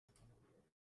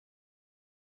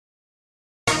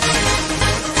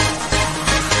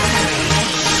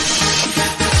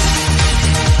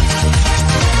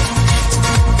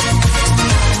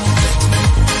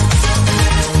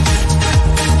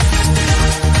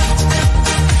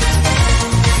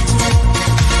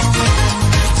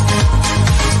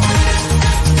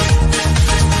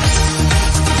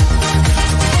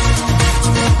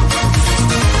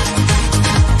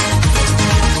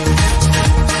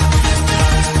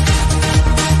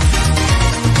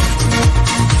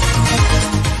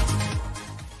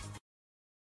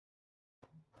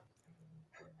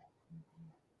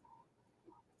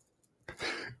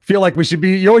feel like we should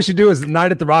be. You always should do is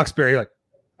Night at the Roxbury. Like,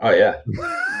 oh yeah.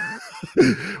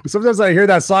 Sometimes I hear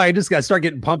that song, I just got start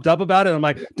getting pumped up about it. I'm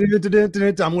like,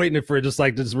 I'm waiting for it just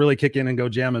like to just really kick in and go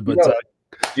jamming. But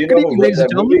do you know who wrote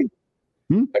that movie?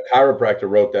 A chiropractor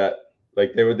wrote that.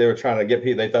 Like they were trying to get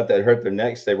people. They thought that hurt their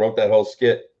necks. They wrote that whole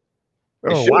skit.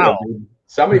 Oh wow!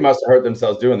 Somebody must have hurt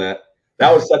themselves doing that.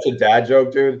 That was such a dad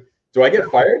joke, dude. Do I get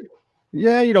fired?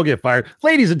 Yeah, you don't get fired.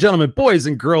 Ladies and gentlemen, boys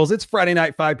and girls, it's Friday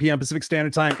night, 5 p.m. Pacific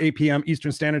Standard Time, 8 p.m.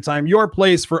 Eastern Standard Time, your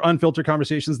place for unfiltered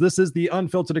conversations. This is the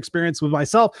Unfiltered Experience with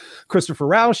myself, Christopher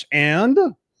Rausch, and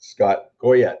Scott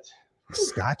Goyette.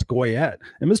 Scott Goyette.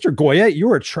 And Mr. Goyette,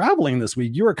 you are traveling this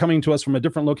week. You are coming to us from a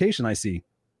different location, I see.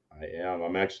 I am.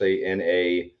 I'm actually in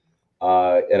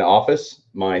an office,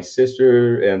 my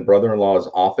sister and brother-in-law's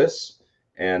office.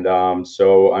 And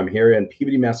so I'm here in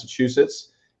Peabody, Massachusetts.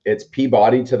 It's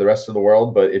Peabody to the rest of the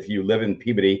world, but if you live in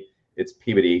Peabody, it's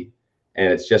Peabody,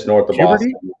 and it's just north of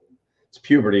Boston. It's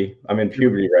puberty. I'm in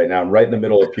puberty right now. I'm right in the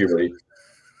middle of puberty.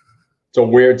 It's a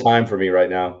weird time for me right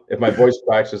now. If my voice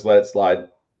cracks, just let it slide.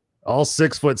 All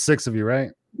 6'6" of you, right?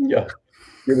 Yeah.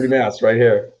 Puberty mass right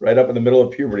here, right up in the middle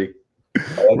of puberty.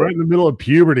 Right in the middle of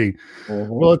puberty.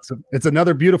 Well, it's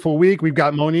another beautiful week. We've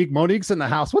got Monique. Monique's in the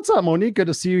house. What's up, Monique? Good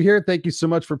to see you here. Thank you so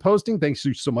much for posting. Thanks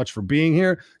you so much for being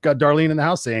here. Got Darlene in the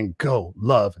house saying, go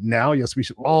love now. Yes, we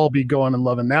should all be going and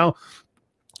loving now.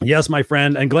 Yes, my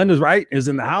friend. And Glenda's right is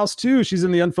in the house too. She's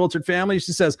in the Unfiltered family.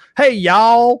 She says, hey,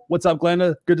 y'all. What's up,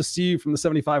 Glenda? Good to see you from the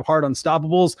 75 Hard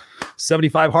Unstoppables.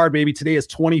 75 Hard, baby. Today is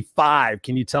 25.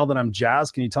 Can you tell that I'm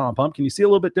jazzed? Can you tell I'm pumped? Can you see a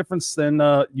little bit difference than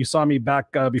you saw me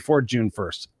back before June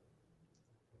 1st?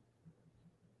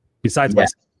 Besides my...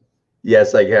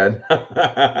 Yes, I can.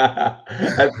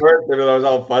 At first, I was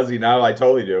all fuzzy. Now I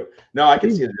totally do. No, I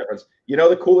can see the difference. You know,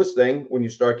 the coolest thing when you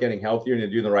start getting healthier and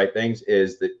you're doing the right things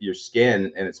is that your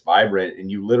skin and it's vibrant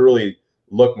and you literally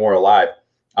look more alive.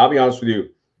 I'll be honest with you.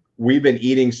 We've been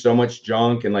eating so much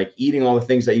junk and like eating all the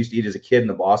things I used to eat as a kid in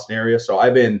the Boston area. So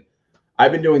I've been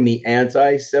doing the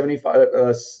anti 75.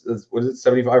 What is it?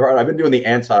 75 hard. I've been doing the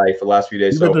anti for the last few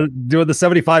days. You've been doing the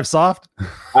 75 soft.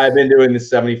 I've been doing the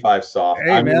 75 soft.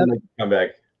 Hey, I'm man. gonna come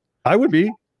back. I would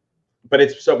be. But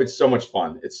it's so much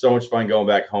fun. It's so much fun going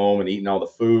back home and eating all the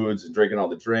foods and drinking all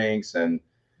the drinks and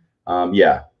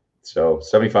yeah. So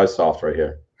 75 soft right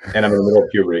here, and I'm in the middle of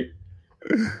puberty.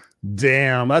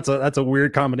 Damn, that's a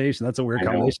weird combination. That's a weird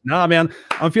combination. Nah, man,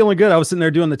 I'm feeling good. I was sitting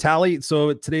there doing the tally.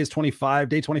 So today is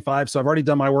day 25. So I've already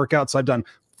done my workout. So I've done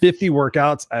 50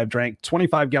 workouts. I've drank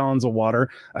 25 gallons of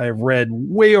water. I've read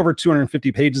way over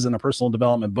 250 pages in a personal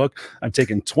development book. I've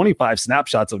taken 25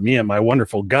 snapshots of me and my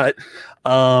wonderful gut.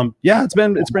 Yeah, it's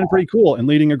been pretty cool. And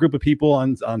leading a group of people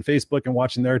on Facebook and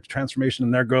watching their transformation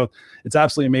and their growth, it's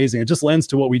absolutely amazing. It just lends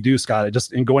to what we do, Scott. It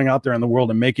just in going out there in the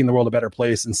world and making the world a better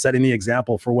place and setting the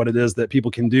example for what it is that people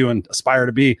can do and aspire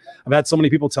to be. I've had so many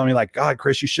people tell me like, God,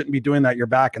 Chris, you shouldn't be doing that. You're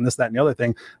back and this, that, and the other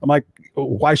thing. I'm like,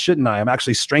 why shouldn't I? I'm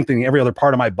actually strengthening every other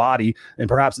part of my body, and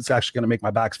perhaps it's actually going to make my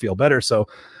backs feel better. So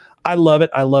I love it.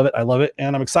 I love it. I love it.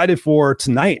 And I'm excited for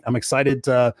tonight. I'm excited.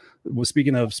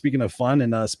 Speaking of fun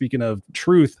and speaking of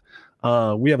truth,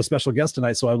 we have a special guest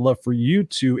tonight. So I'd love for you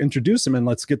to introduce him and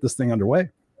let's get this thing underway.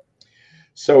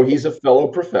 So he's a fellow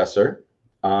professor.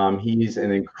 He's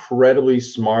an incredibly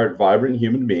smart, vibrant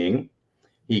human being.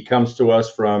 He comes to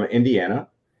us from Indiana.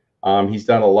 He's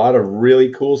done a lot of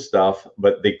really cool stuff,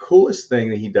 but the coolest thing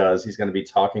that he does, he's going to be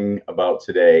talking about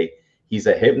today. He's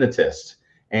a hypnotist,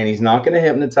 and he's not going to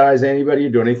hypnotize anybody or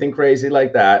do anything crazy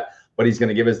like that, but he's going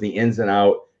to give us the ins and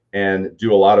out and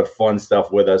do a lot of fun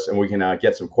stuff with us, and we can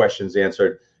get some questions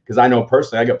answered, because I know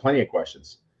personally I got plenty of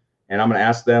questions, and I'm going to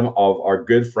ask them of our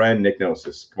good friend, Nick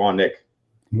Gnosis. Come on, Nick.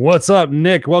 What's up,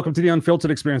 Nick? Welcome to the Unfiltered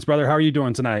Experience, brother. How are you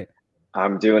doing tonight?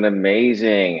 I'm doing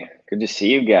amazing. Good to see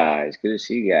you guys. Good to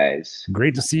see you guys.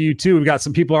 Great to see you too. We've got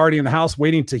some people already in the house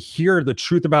waiting to hear the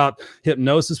truth about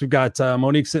hypnosis. We've got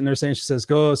Monique sitting there saying, she says,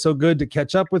 go, so good to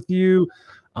catch up with you.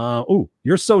 Oh,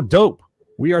 you're so dope.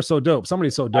 We are so dope.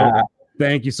 Somebody's so dope.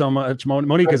 Thank you so much.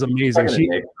 Monique is amazing.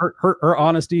 Her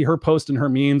honesty, her post and her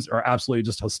memes are absolutely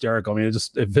just hysterical. I mean,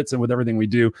 it fits in with everything we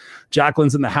do.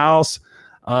 Jacqueline's in the house.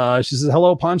 She says,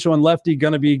 hello, Pancho and Lefty.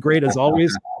 Gonna be great as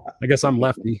always. I guess I'm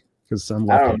Lefty. I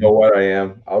don't know what I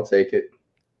am. I'll take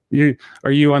it.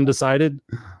 Are you undecided?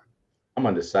 I'm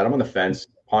undecided. I'm on the fence.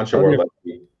 Poncho or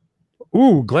Lefty.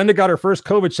 Ooh, Glenda got her first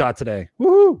COVID shot today.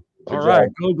 Woohoo! All right,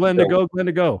 go Glenda, go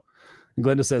Glenda, go. And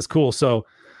Glenda says, cool. So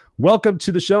welcome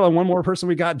to the show. And one more person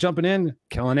we got jumping in,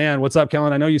 Kellen Ann. What's up,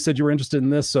 Kellen? I know you said you were interested in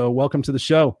this, so welcome to the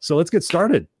show. So let's get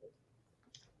started.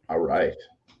 All right.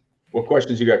 What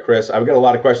questions you got, Chris? I've got a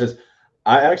lot of questions.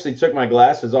 I actually took my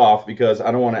glasses off because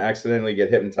I don't want to accidentally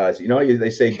get hypnotized. You know, they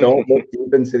say don't look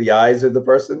deep into the eyes of the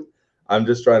person. I'm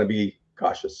just trying to be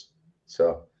cautious.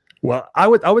 So, well, I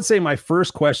would say my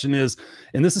first question is,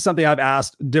 and this is something I've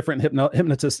asked different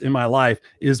hypnotists in my life,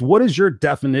 is what is your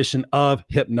definition of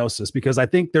hypnosis? Because I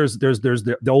think there's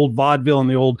the old vaudeville and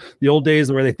the old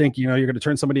days where they think, you know, you're going to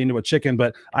turn somebody into a chicken.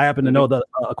 But I happen to know that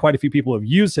quite a few people have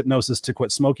used hypnosis to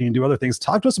quit smoking and do other things.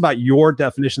 Talk to us about your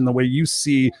definition, the way you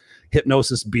see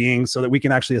hypnosis being, so that we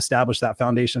can actually establish that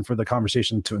foundation for the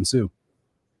conversation to ensue.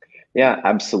 Yeah,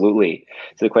 absolutely.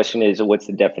 So the question is, what's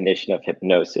the definition of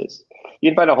hypnosis? You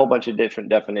can find a whole bunch of different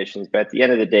definitions, but at the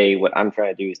end of the day, what I'm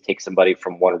trying to do is take somebody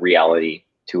from one reality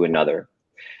to another.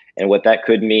 And what that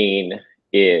could mean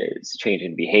is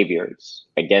changing behaviors,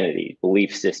 identity,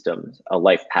 belief systems,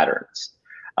 life patterns.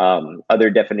 Other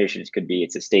definitions could be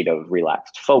it's a state of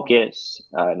relaxed focus,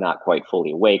 not quite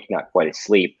fully awake, not quite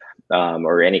asleep,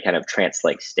 or any kind of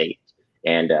trance-like state.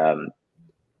 And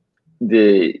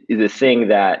the thing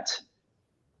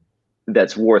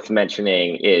that's worth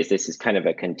mentioning is this is kind of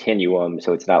a continuum.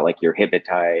 So it's not like you're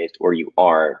hypnotized or you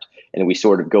aren't. And we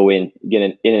sort of get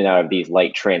in and out of these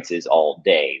light trances all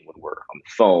day when we're on the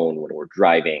phone, when we're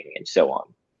driving, and so on.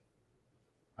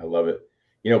 I love it.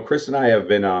 You know, Chris and I have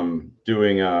been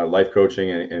doing life coaching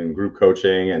and group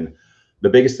coaching. And the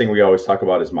biggest thing we always talk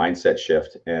about is mindset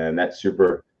shift. And that's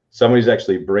super. Somebody's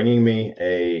actually bringing me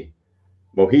a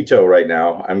mojito right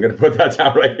now. I'm going to put that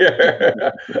down right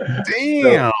here. Damn.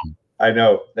 So, I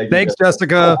know. Thanks,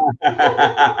 Jessica.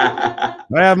 I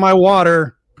have my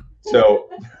water. So,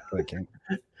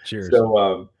 cheers.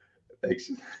 So,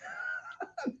 thanks.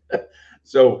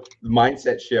 So, the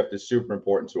mindset shift is super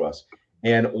important to us.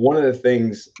 And one of the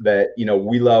things that, you know,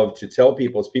 we love to tell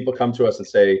people is people come to us and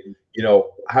say, you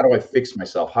know, how do I fix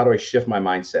myself? How do I shift my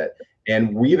mindset?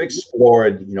 And we've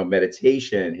explored, you know,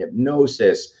 meditation,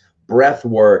 hypnosis, breath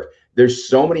work. There's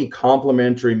so many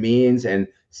complementary means, and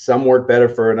some work better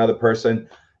for another person.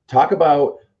 Talk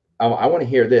about, I want to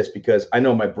hear this because I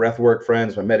know my breath work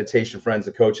friends, my meditation friends,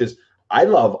 the coaches, I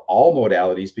love all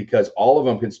modalities because all of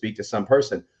them can speak to some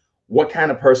person. What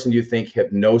kind of person do you think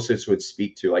hypnosis would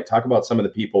speak to? Like, talk about some of the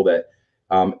people that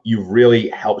you've really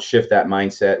helped shift that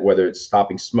mindset, whether it's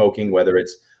stopping smoking, whether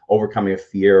it's overcoming a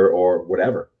fear or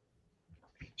whatever.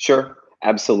 Sure,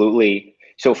 absolutely.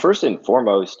 So first and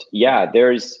foremost, yeah,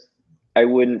 I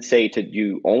wouldn't say to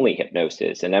do only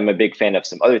hypnosis. And I'm a big fan of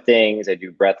some other things. I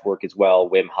do breath work as well,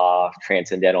 Wim Hof,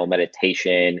 transcendental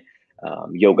meditation,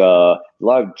 yoga, a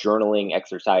lot of journaling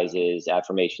exercises,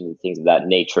 affirmations, things of that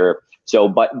nature. So,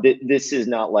 but this is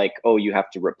not like, oh, you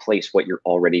have to replace what you're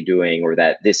already doing or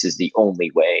that this is the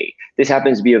only way. This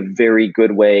happens to be a very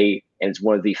good way. And it's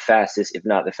one of the fastest, if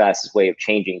not the fastest way of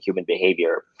changing human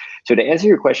behavior. So to answer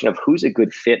your question of who's a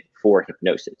good fit for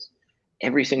hypnosis,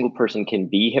 every single person can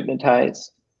be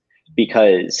hypnotized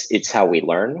because it's how we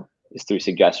learn, is through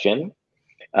suggestion.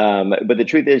 But the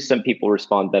truth is some people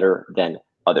respond better than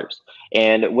others.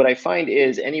 And what I find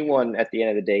is anyone at the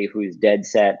end of the day who's dead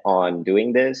set on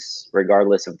doing this,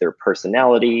 regardless of their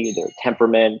personality, their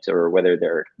temperament, or whether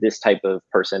they're this type of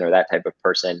person or that type of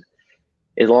person,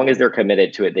 as long as they're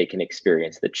committed to it, they can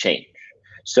experience the change.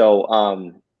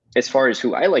 So as far as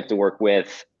who I like to work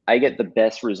with, I get the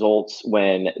best results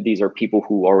when these are people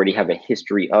who already have a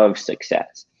history of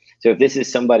success. So if this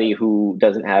is somebody who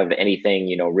doesn't have anything,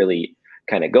 you know, really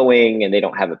kind of going and they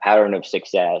don't have a pattern of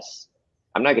success,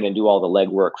 I'm not going to do all the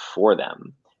legwork for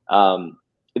them.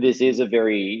 This is a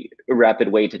very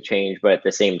rapid way to change, but at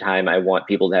the same time, I want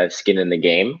people to have skin in the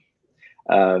game.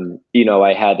 You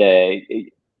know,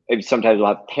 sometimes I'll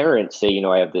have parents say, you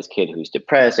know, I have this kid who's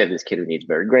depressed, I have this kid who needs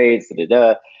better grades,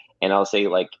 and I'll say,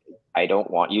 like, I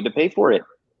don't want you to pay for it,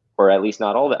 or at least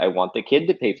not all of it. I want the kid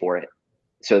to pay for it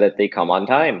so that they come on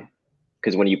time.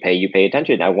 Because when you pay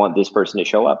attention. I want this person to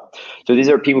show up. So these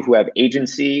are people who have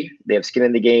agency, they have skin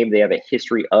in the game, they have a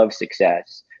history of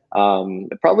success.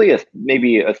 Probably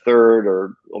maybe a third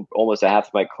or almost a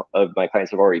half of my clients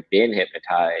have already been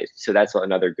hypnotized. So that's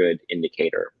another good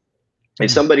indicator. If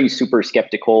somebody's super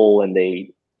skeptical and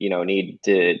they, you know, need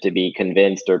to be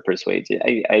convinced or persuaded,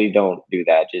 I don't do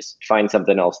that. Just find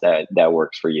something else that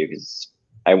works for you, because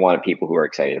I want people who are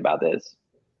excited about this.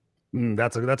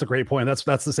 That's a great point.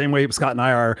 That's the same way Scott and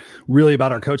I are really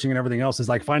about our coaching and everything else, is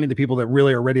like finding the people that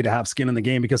really are ready to have skin in the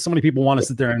game, because so many people want to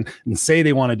sit there and say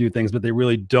they want to do things, but they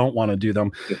really don't want to do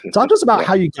them. Talk to us about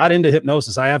how you got into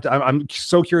hypnosis. I'm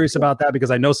so curious about that,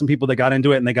 because I know some people that got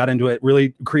into it and they got into it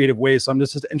really creative ways. So I'm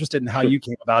just interested in how you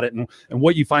came about it and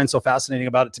what you find so fascinating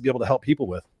about it to be able to help people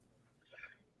with.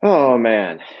 Oh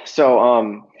man.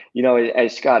 So, you know,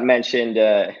 as Scott mentioned,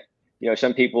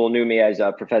 some people knew me as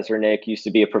Professor Nick, used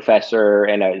to be a professor,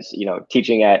 and I was,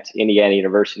 teaching at Indiana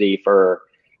University for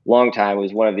a long time. I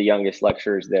was one of the youngest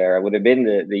lecturers there. I would have been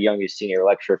the youngest senior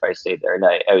lecturer if I stayed there. And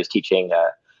I was teaching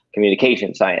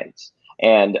communication science.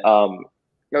 And I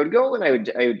would go and I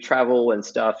would travel and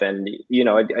stuff. And,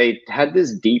 I had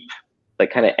this deep,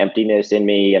 like, kind of emptiness in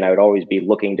me. And I would always be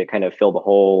looking to kind of fill the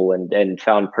hole, and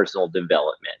found personal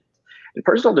development. And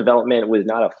personal development was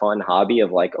not a fun hobby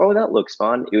of like, oh, that looks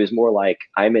fun. It was more like,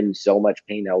 I'm in so much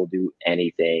pain, I will do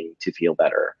anything to feel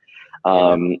better.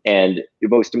 And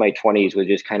most of my 20s was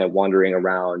just kind of wandering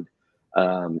around,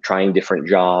 trying different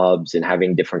jobs and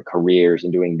having different careers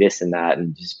and doing this and that,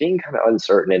 and just being kind of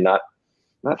uncertain and not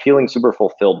feeling super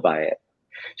fulfilled by it.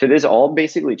 So this all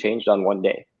basically changed on one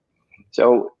day.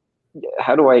 So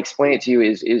how do I explain it to you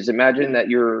is imagine that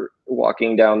you're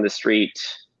walking down the street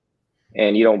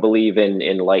and you don't believe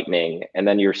in lightning, and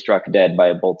then you're struck dead by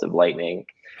a bolt of lightning.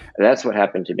 And that's what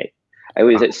happened to me. I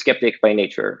was a skeptic by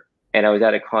nature, and I was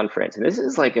at a conference, and this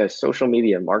is like a social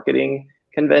media marketing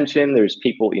convention. There's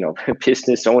people,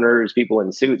 business owners, people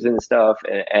in suits and stuff,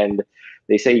 and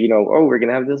they say, oh, we're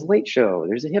gonna have this late show.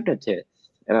 There's a hypnotist,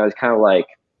 and I was kind of like,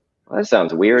 well, that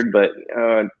sounds weird, but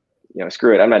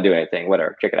screw it. I'm not doing anything.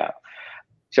 Whatever, check it out.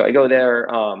 So I go there.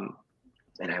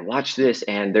 And I watch this,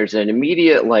 and there's an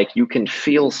immediate, like, you can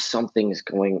feel something's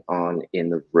going on in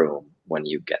the room when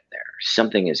you get there.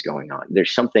 Something is going on.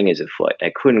 There's something is afoot.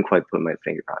 I couldn't quite put my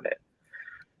finger on it.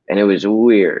 And it was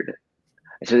weird.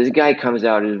 And so this guy comes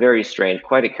out, is very strange,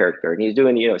 quite a character, and he's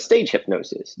doing, stage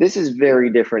hypnosis. This is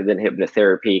very different than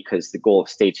hypnotherapy, because the goal of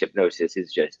stage hypnosis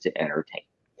is just to entertain.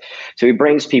 So he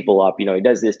brings people up, he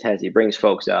does this test, he brings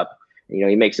folks up,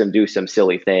 he makes them do some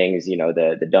silly things,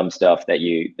 the dumb stuff that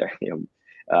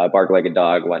bark like a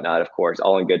dog, whatnot, of course,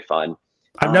 all in good fun.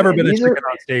 I've never been a chicken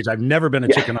on stage. I've never been a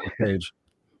chicken on stage.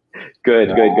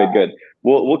 Good.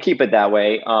 We'll keep it that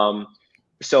way.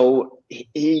 So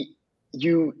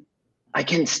I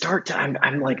can start to,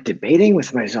 I'm like debating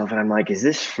with myself, and I'm like, is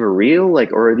this for real?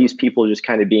 Like, or are these people just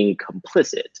kind of being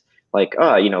complicit? Like,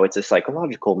 it's a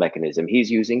psychological mechanism. He's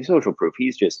using social proof.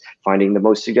 He's just finding the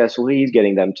most successful. He's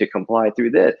getting them to comply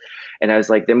through this. And I was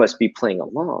like, they must be playing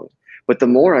along. But the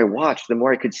more I watched, the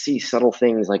more I could see subtle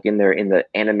things, like in the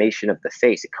animation of the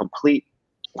face, a complete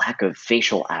lack of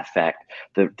facial affect,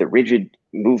 the rigid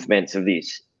movements of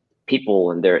these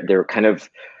people, and their kind of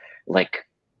like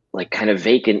kind of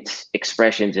vacant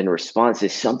expressions and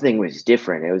responses. Something was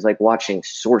different. It was like watching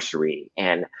sorcery,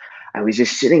 and I was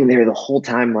just sitting there the whole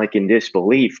time, like in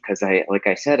disbelief, because like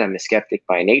I said, I'm a skeptic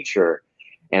by nature,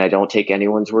 and I don't take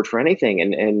anyone's word for anything.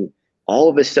 And all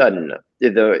of a sudden,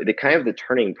 the kind of the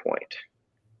turning point,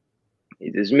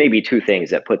 there's maybe two things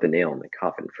that put the nail in the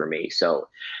coffin for me. So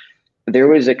there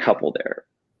was a couple there,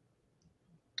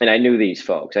 and I knew these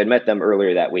folks. I'd met them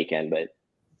earlier that weekend, but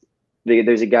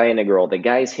there's a guy and a girl. The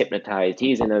guy's hypnotized.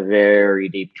 He's in a very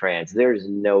deep trance. There's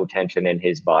no tension in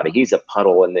his body. He's a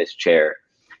puddle in this chair.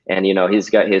 And, he's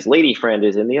got his lady friend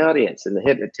is in the audience, and the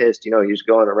hypnotist, he's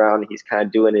going around, he's kind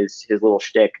of doing his little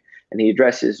shtick. And he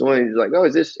addresses one. He's like, "Oh,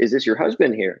 is this your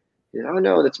husband here?" He says, "Oh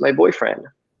no, that's my boyfriend."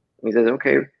 And he says,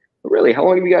 "Okay, really? How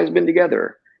long have you guys been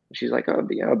together?" And she's like, "Oh,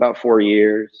 about 4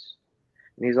 years."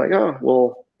 And he's like, "Oh,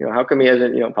 well, how come he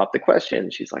hasn't, popped the question?"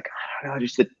 And she's like, "I don't know,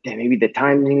 just maybe the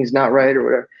timing is not right or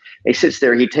whatever." And he sits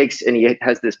there, he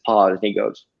has this pause, and he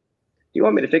goes, "Do you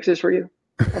want me to fix this for you?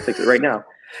 I'll fix it right now."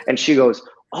 And she goes,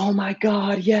 "Oh my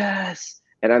God, yes."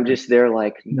 And I'm just there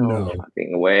like, no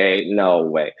fucking way, no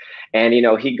way. And,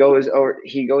 he goes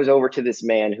over to this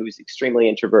man who's extremely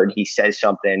introverted. He says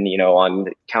something, on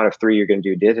the count of 3, you're going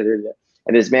to do da, da, da, da.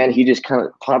 And this man, he just kind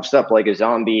of pops up like a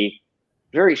zombie,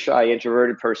 very shy,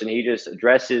 introverted person. He just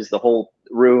addresses the whole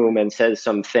room and says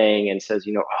something and says,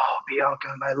 "Oh,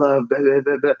 Bianca, my love, blah, blah,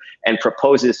 blah, blah," and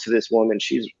proposes to this woman.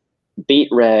 She's beet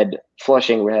red,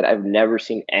 flushing red. I've never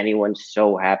seen anyone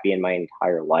so happy in my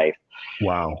entire life.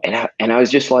 Wow. And I was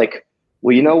just like,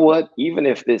 well, you know what? Even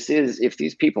if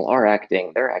these people are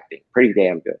acting, they're acting pretty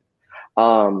damn good.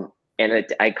 And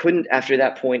I couldn't, after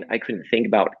that point, I couldn't think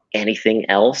about anything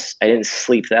else. I didn't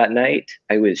sleep that night.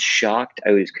 I was shocked.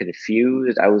 I was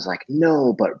confused. I was like,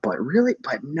 no, but really,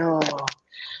 but no.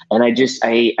 And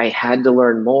I had to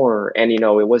learn more. And,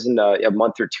 it wasn't a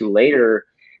month or two later,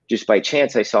 just by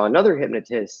chance, I saw another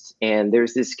hypnotist, and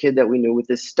there's this kid that we knew with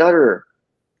this stutter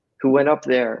who went up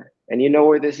there, and you know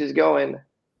where this is going.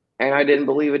 And I didn't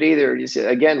believe it either. You see,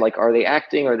 again, like, are they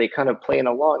acting? Are they kind of playing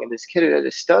along? And this kid had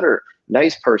a stutter,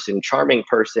 nice person, charming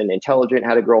person, intelligent,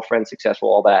 had a girlfriend, successful,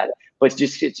 all that. But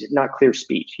it's not clear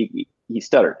speech. He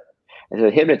stuttered. And so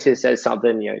the hypnotist says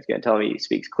something, he's going to tell me he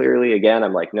speaks clearly. Again,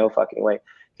 I'm like, no fucking way.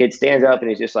 Kid stands up and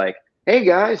he's just like, hey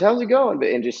guys, how's it going?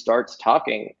 And just starts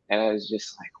talking. And I was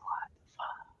just like,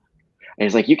 and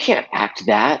he's like, you can't act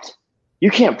that. You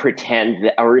can't pretend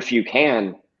that, or if you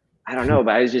can, I don't know.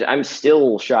 But I'm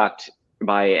still shocked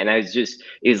by it. And it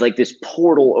was like this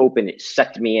portal open. It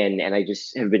sucked me in. And I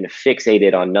just have been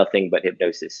fixated on nothing but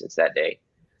hypnosis since that day.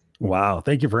 Wow.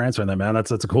 Thank you for answering that, man.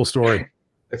 That's a cool story.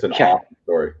 It's an awesome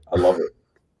story. I love it.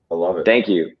 I love it. Thank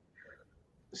you.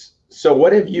 So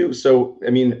what have you, so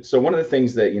one of the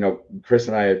things that, Chris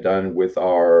and I have done with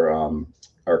our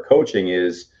coaching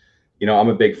is, I'm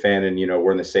a big fan, and,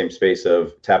 we're in the same space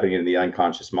of tapping into the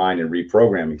unconscious mind and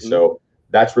reprogramming. Mm-hmm. So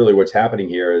that's really what's happening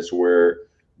here is we're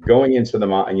going into the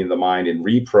mind and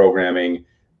reprogramming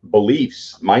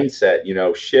beliefs,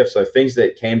 mindset, shifts, or things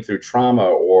that came through trauma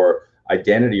or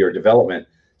identity or development.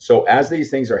 So as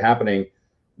these things are happening,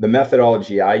 the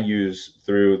methodology I use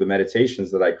through the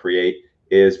meditations that I create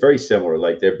is very similar.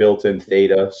 Like they're built in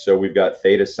theta. So we've got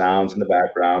theta sounds in the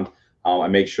background. I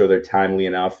make sure they're timely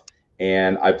enough.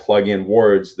 And I plug in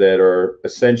words that are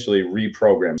essentially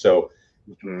reprogrammed. So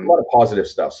a lot of positive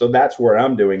stuff. So that's where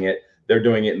I'm doing it. They're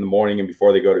doing it in the morning and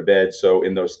before they go to bed. So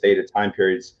in those theta time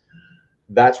periods,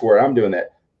 that's where I'm doing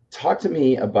that. Talk to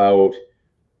me about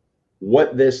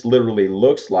what this literally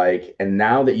looks like. And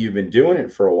now that you've been doing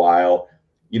it for a while,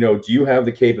 do you have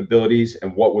the capabilities,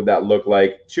 and what would that look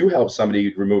like to help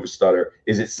somebody remove a stutter?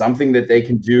 Is it something that they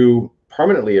can do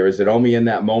permanently, or is it only in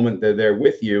that moment that they're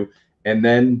with you? And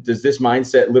then does this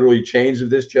mindset literally change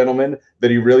of this gentleman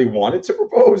that he really wanted to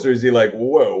propose? Or is he like,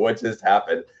 whoa, what just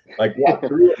happened? Like, walk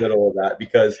through a little of that,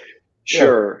 because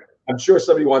sure, I'm sure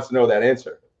somebody wants to know that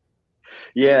answer.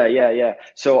 Yeah.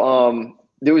 So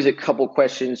there was a couple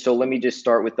questions. So let me just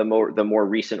start with the more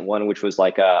recent one, which was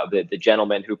like the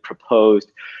gentleman who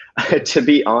proposed. To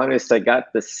be honest, I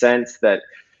got the sense that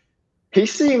he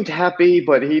seemed happy,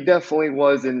 but he definitely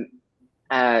wasn't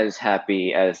as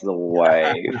happy as the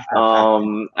wife.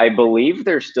 I believe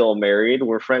they're still married.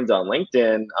 We're friends on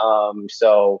LinkedIn.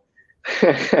 So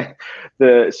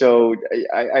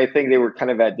I think they were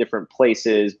kind of at different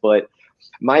places, but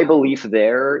my belief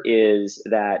there is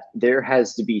that there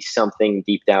has to be something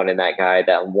deep down in that guy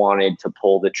that wanted to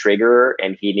pull the trigger,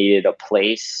 and he needed a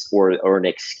place or an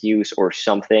excuse or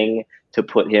something to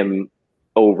put him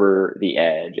over the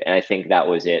edge. And I think that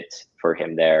was it for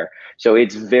him there. So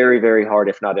it's very, very hard,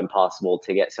 if not impossible,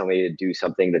 to get somebody to do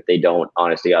something that they don't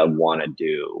honestly want to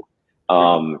do.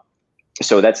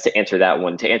 So that's to answer that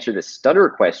one. To answer the stutter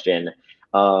question,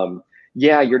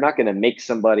 yeah, you're not going to make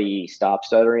somebody stop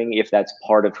stuttering if that's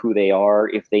part of who they are,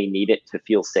 if they need it to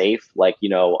feel safe. Like,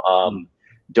 don't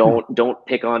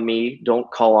pick on me.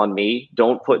 Don't call on me.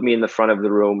 Don't put me in the front of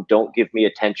the room. Don't give me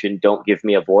attention. Don't give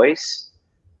me a voice.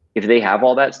 If they have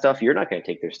all that stuff, you're not going to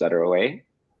take their stutter away.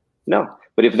 No.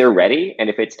 But if they're ready and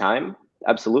if it's time,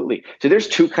 absolutely. So there's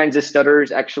two kinds of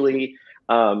stutters, actually.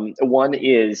 One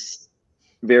is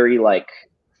very like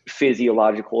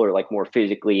physiological, or like more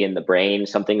physically in the brain,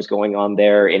 something's going on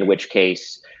there, in which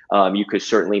case you could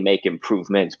certainly make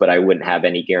improvements, but I wouldn't have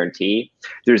any guarantee.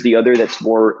 There's the other that's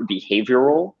more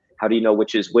behavioral. How do you know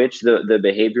which is which? The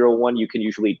behavioral one you can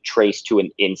usually trace to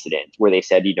an incident where they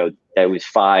said, I was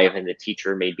 5 and the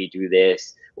teacher made me do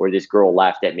this, or this girl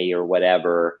laughed at me, or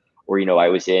whatever, or I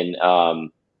was in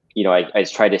I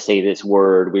tried to say this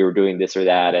word, we were doing this or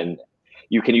that, and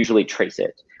you can usually trace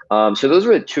it. So those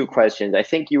were the two questions. I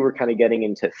think you were kind of getting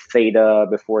into theta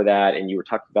before that, and you were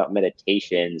talking about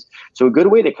meditations. So a good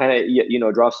way to kind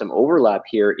of, draw some overlap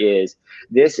here is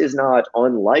this is not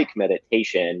unlike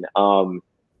meditation.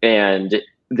 And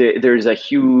there's a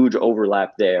huge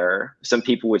overlap there. Some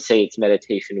people would say it's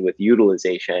meditation with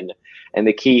utilization. And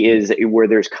the key is where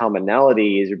there's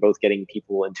commonality is you're both getting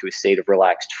people into a state of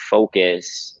relaxed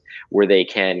focus, where they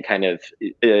can kind of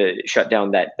shut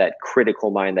down that critical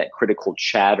mind, that critical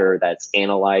chatter that's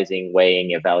analyzing,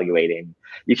 weighing, evaluating.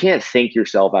 You can't think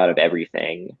yourself out of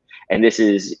everything. And this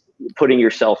is putting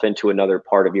yourself into another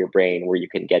part of your brain where you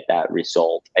can get that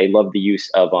result. I love the use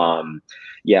of,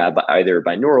 either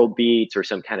binaural beats or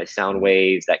some kind of sound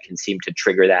waves that can seem to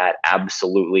trigger that.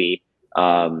 Absolutely,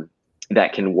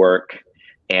 that can work.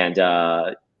 And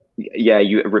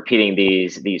you repeating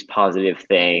these positive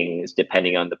things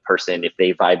depending on the person. If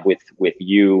they vibe with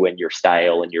you and your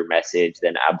style and your message,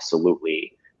 then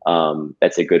absolutely,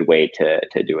 that's a good way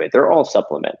to do it. They're all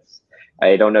supplements.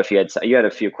 I don't know if you had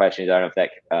a few questions. I don't know if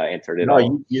that answered it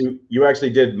all. You actually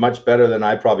did much better than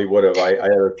I probably would have. I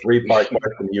had a 3-part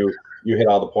question. You hit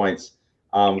all the points.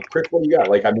 Chris, what do you got?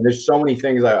 There's so many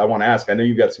things I want to ask. I know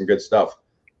you've got some good stuff.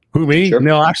 Who, me? Sure.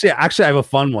 No, actually, I have a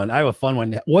fun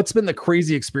one. What's been the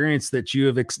crazy experience that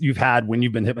you've had when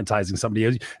you've been hypnotizing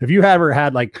somebody? Have you ever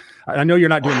had, like, I know you're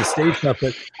not doing the stage stuff,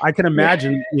 but I can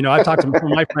imagine, I've talked to some of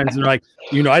my friends and they're like,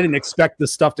 I didn't expect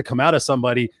this stuff to come out of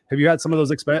somebody. Have you had some of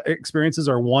those experiences,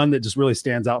 or one that just really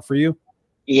stands out for you?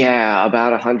 Yeah,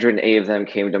 about 108 of them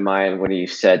came to mind when you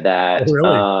said that.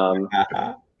 Oh,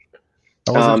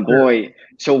 really? Boy.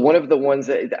 So one of the ones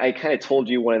that I kind of told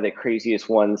you, one of the craziest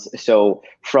ones. So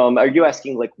are you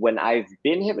asking like when I've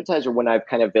been hypnotized or when I've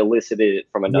kind of elicited it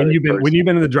from another person? When you've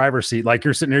been in the driver's seat, like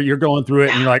you're sitting there, you're going through it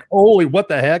and you're like, holy, what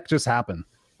the heck just happened?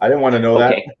 I didn't want to know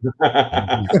that.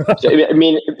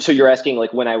 So you're asking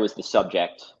like when I was the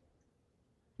subject?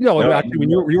 No, actually,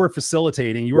 when you were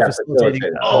facilitating,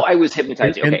 facilitating. I was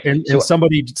hypnotizing. Okay. And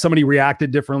somebody reacted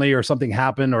differently, or something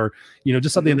happened, or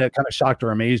just something that kind of shocked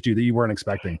or amazed you that you weren't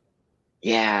expecting.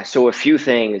 Yeah. So a few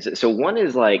things. So one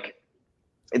is like,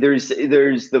 there's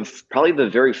probably the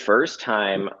very first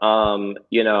time, I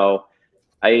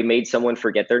made someone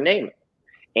forget their name,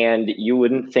 and you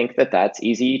wouldn't think that that's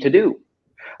easy to do.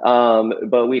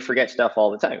 But we forget stuff all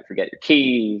the time. Forget your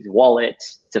keys,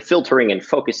 wallets. It's a filtering and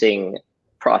focusing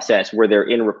process where they're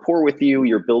in rapport with you.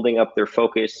 You're building up their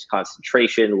focus,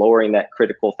 concentration, lowering that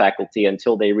critical faculty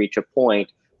until they reach a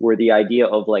point where the idea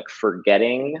of like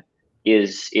forgetting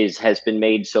has been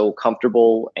made so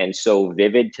comfortable and so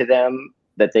vivid to them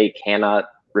that they cannot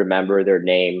remember their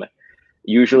name.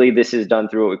 Usually this is done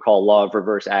through what we call law of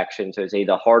reverse action. So say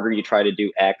the harder you try to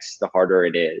do X, the harder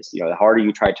it is. The harder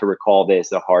you try to recall this,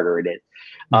 the harder it is.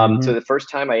 So the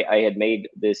first time I had made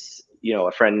this,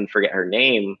 a friend forget her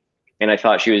name, and I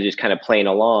thought she was just kind of playing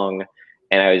along,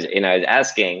 and I was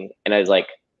asking, and I was like,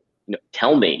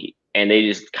 tell me. And they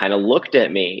just kind of looked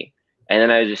at me, and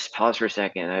then I just paused for a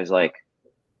second. And I was like,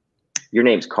 your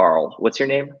name's Carl. What's your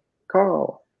name?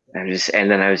 Carl. And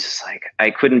then I was just like, I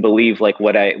couldn't believe like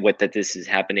that this is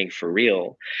happening for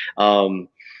real. So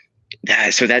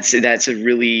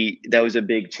that was a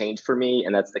big change for me.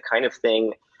 And that's the kind of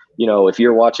thing, if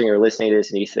you're watching or listening to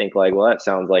this and you think like, well, that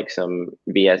sounds like some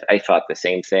BS. I thought the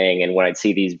same thing. And when I'd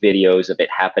see these videos of it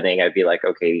happening, I'd be like,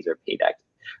 okay, these are paid actors.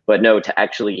 But no, to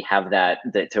actually have that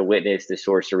to witness the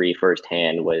sorcery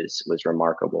firsthand was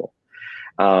remarkable.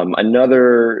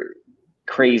 Another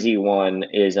crazy one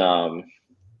is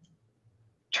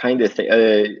trying to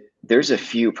think. There's a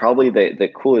few. Probably the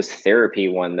coolest therapy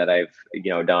one that I've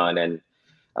done, and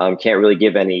can't really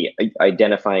give any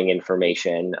identifying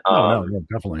information. No,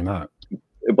 definitely not.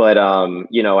 But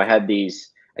I had these.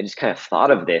 I just kind of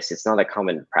thought of this. It's not a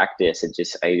common practice.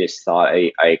 I just thought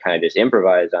I kind of just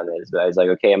improvised on this. But I was like,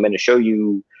 okay, I'm going to show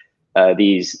you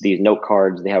these note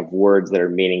cards. They have words that are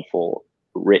meaningful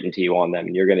written to you on them,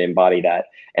 and you're going to embody that.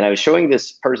 And I was showing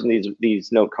this person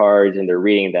these note cards, and they're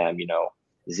reading them.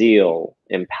 Zeal,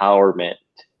 empowerment,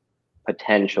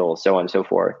 potential, so on and so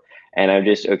forth. And I'm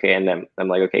just okay. And then I'm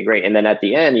like, okay, great. And then at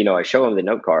the end, I show them the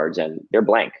note cards, and they're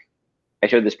blank. I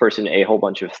showed this person a whole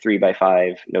bunch of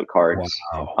 3x5 note cards.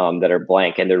 Wow. That are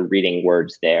blank, and they're reading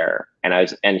words there. And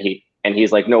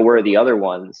he's like, no, where are the other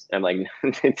ones? And I'm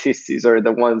like, these are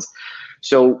the ones.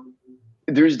 So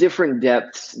there's different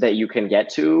depths that you can get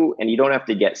to, and you don't have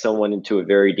to get someone into a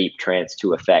very deep trance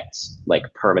to affect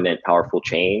like permanent, powerful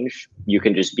change. You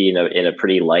can just be in a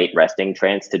pretty light resting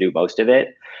trance to do most of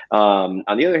it. On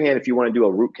the other hand, if you want to do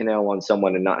a root canal on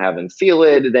someone and not have them feel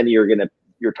it, then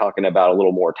you're talking about a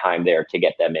little more time there to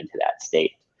get them into that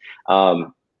state.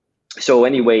 So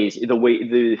anyways,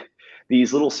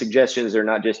 these little suggestions are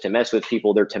not just to mess with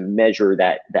people, they're to measure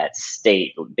that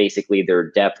state, basically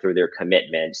their depth or their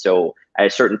commitment. So at a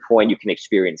certain point, you can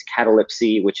experience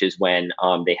catalepsy, which is when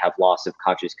they have loss of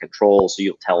conscious control. So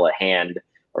you'll tell a hand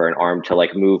or an arm to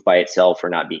like move by itself or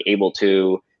not be able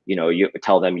to. You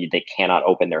tell them they cannot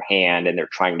open their hand and they're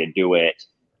trying to do it.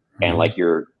 And like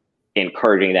you're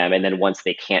encouraging them. And then once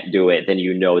they can't do it, then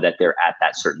that they're at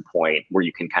that certain point where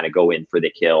you can kind of go in for the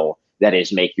kill. That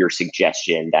is, make your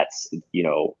suggestion that's,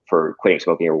 for quitting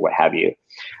smoking or what have you.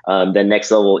 The next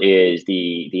level is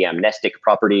the amnestic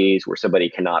properties, where somebody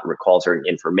cannot recall certain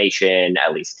information,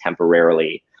 at least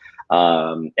temporarily.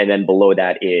 And then below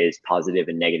that is positive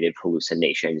and negative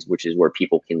hallucinations, which is where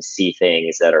people can see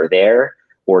things that are there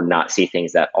or not see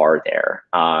things that are there.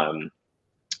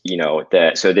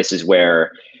 So this is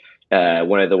where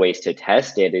one of the ways to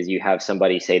test it is you have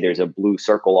somebody say there's a blue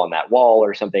circle on that wall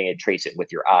or something, and trace it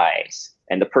with your eyes.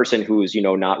 And the person who's,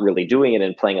 not really doing it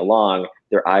and playing along,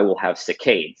 their eye will have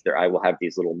saccades. Their eye will have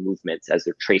these little movements as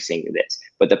they're tracing this.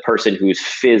 But the person who's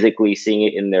physically seeing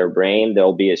it in their brain,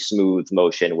 there'll be a smooth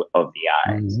motion of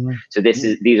the eyes. So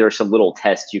these are some little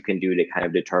tests you can do to kind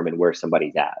of determine where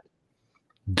somebody's at.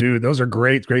 Dude, those are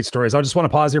great, great stories. I just want to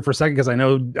pause here for a second because I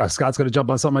know Scott's going to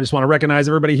jump on something. I just want to recognize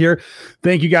everybody here.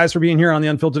 Thank you guys for being here on the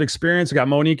Unfiltered Experience. We got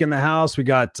Monique in the house. We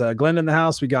got Glenn in the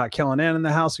house. We got Kellen Ann in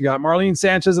the house. We got Marlene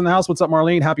Sanchez in the house. What's up,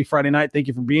 Marlene? Happy Friday night. Thank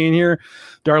you for being here.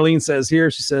 Darlene says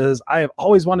here, she says, I have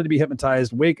always wanted to be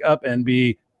hypnotized. Wake up and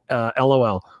be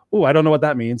LOL. Oh, I don't know what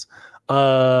that means.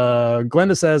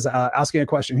 Glenda says, asking a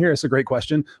question here. It's a great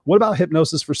question. What about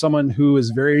hypnosis for someone who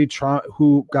is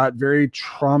who got very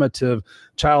traumative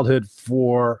childhood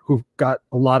who got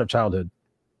a lot of childhood,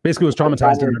 basically was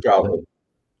traumatized in their childhood?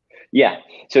 Yeah.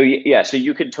 So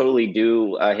you could totally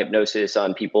do hypnosis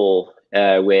on people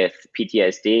with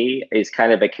PTSD. Is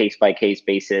kind of a case-by-case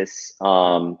basis.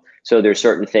 So there's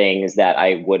certain things that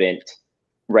I wouldn't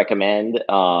recommend.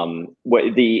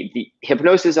 What the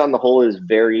hypnosis on the whole is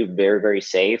very, very, very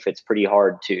safe. It's pretty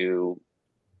hard to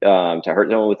hurt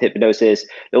someone with hypnosis.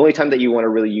 The only time that you want to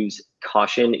really use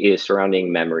caution is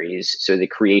surrounding memories. So the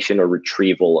creation or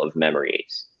retrieval of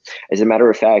memories. As a matter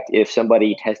of fact, if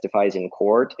somebody testifies in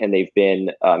court and they've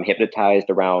been hypnotized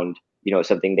around,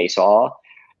 something they saw,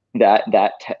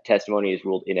 that testimony is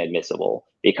ruled inadmissible,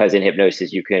 because in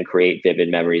hypnosis you can create vivid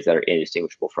memories that are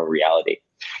indistinguishable from reality.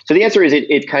 So the answer is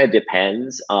it kind of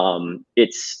depends.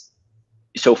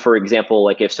 So for example,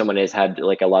 like if someone has had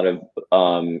like a lot of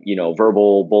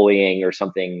verbal bullying or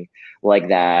something like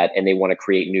that, and they want to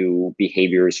create new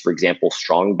behaviors, for example,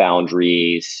 strong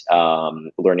boundaries,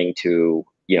 learning to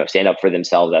stand up for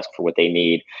themselves, ask for what they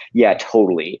need. Yeah,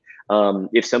 totally.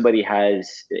 If somebody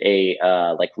has a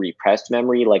like repressed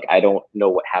memory, like I don't know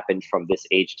what happened from this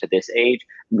age to this age,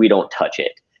 we don't touch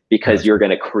it, because you're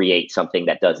going to create something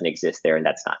that doesn't exist there, and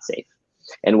that's not safe.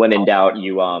 And when in doubt,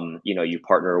 you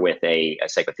partner with a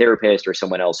psychotherapist or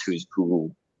someone else who is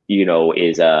going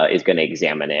to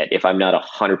examine it. If I'm not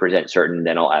 100% certain,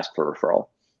 then I'll ask for referral.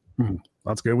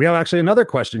 That's good. We have actually another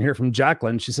question here from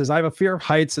Jacqueline. She says, I have a fear of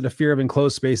heights and a fear of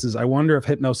enclosed spaces. I wonder if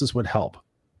hypnosis would help.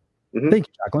 Thank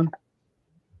you, Jacqueline.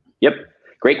 Yep.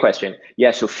 Great question.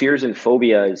 Yeah. So fears and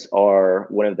phobias are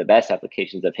one of the best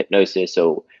applications of hypnosis.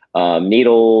 So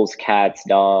needles, cats,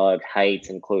 dog, heights,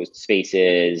 enclosed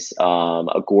spaces,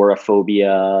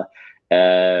 agoraphobia,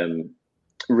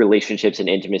 relationships and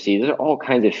intimacy. Those are all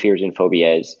kinds of fears and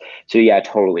phobias. So yeah,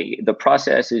 totally. The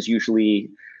process is usually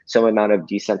some amount of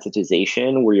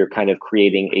desensitization, where you're kind of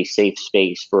creating a safe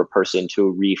space for a person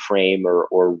to reframe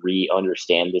or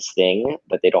re-understand this thing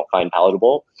that they don't find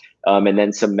palatable. And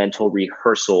then some mental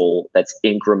rehearsal that's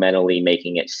incrementally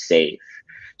making it safe.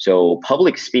 So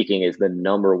public speaking is the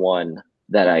number one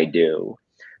that I do.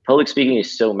 Public speaking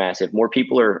is so massive. More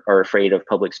people are afraid of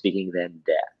public speaking than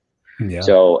death. Yeah.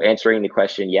 So answering the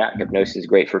question, yeah, hypnosis is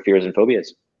great for fears and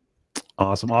phobias.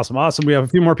 Awesome. We have a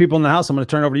few more people in the house. I'm going to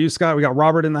turn over to you, Scott. We got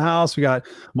Robert in the house. We got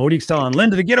Monique's telling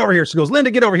Linda to get over here. She goes, Linda,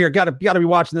 get over here. Got to be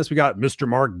watching this. We got Mr.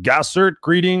 Mark Gassert.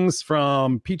 Greetings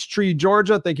from Peachtree,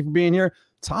 Georgia. Thank you for being here.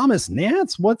 Thomas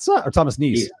Nance, what's up? Or Thomas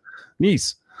Niece.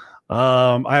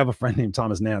 I have a friend named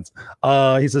Thomas Nance.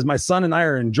 He says, my son and I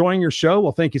are enjoying your show.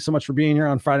 Well, thank you so much for being here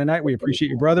on Friday night. We appreciate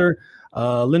you, brother.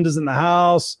 Linda's in the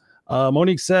house.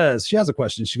 Monique says she has a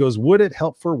question. She goes, would it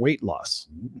help for weight loss?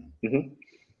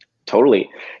 Totally.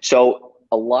 So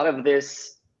a lot of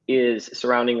this is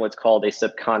surrounding what's called a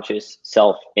subconscious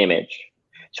self-image.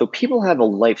 So people have a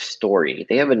life story.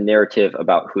 They have a narrative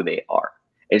about who they are.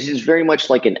 This is very much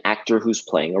like an actor who's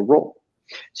playing a role.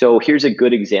 So here's a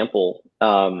good example.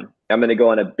 I'm going to go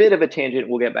on a bit of a tangent.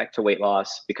 We'll get back to weight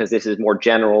loss because this is more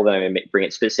general than I'm going to bring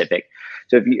it specific.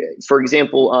 So if you, for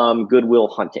example, Good Will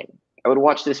Hunting. I would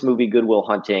watch this movie, Good Will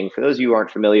Hunting. For those of you who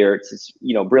aren't familiar, it's this,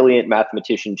 brilliant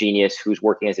mathematician genius who's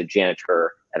working as a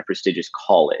janitor at a prestigious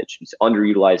college. He's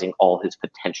underutilizing all his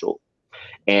potential.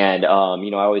 And, I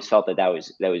always felt that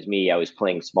was me. I was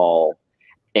playing small.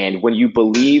 And when you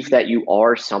believe that you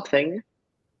are something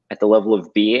at the level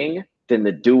of being, then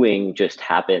the doing just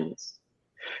happens.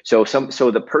 So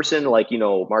the person like,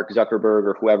 Mark Zuckerberg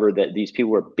or whoever, that these people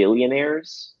were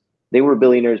billionaires. They were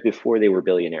billionaires before they were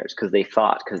billionaires because they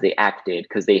thought, because they acted,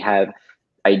 because they have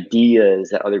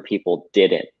ideas that other people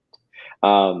didn't.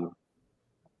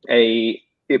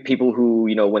 People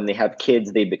who, when they have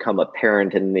kids, they become a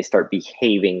parent and they start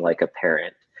behaving like a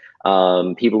parent.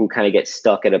 People who kind of get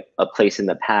stuck at a place in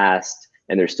the past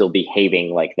and they're still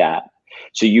behaving like that.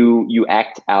 So you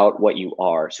act out what you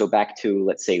are. So back to,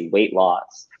 let's say, weight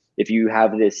loss.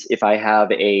 If I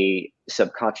have a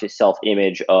subconscious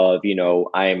self-image of,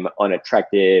 I'm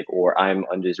unattractive or I'm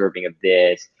undeserving of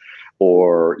this,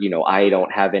 or, I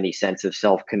don't have any sense of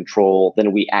self-control,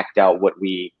 then we act out what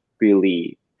we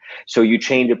believe. So you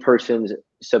change a person's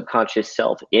subconscious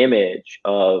self-image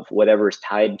of whatever's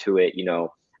tied to it,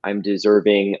 I'm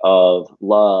deserving of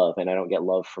love and I don't get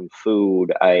love from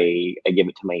food, I give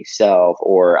it to myself,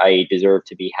 or I deserve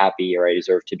to be happy, or I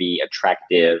deserve to be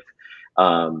attractive.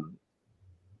 Um,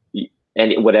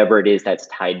 and whatever it is that's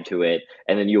tied to it,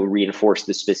 and then you'll reinforce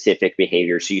the specific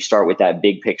behavior. So you start with that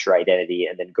big picture identity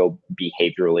and then go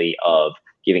behaviorally of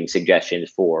giving suggestions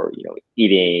for,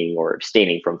 eating or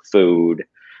abstaining from food.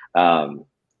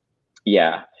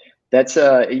 Yeah, that's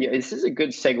this is a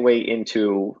good segue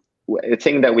into a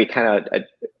thing that we kind of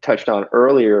touched on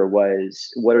earlier,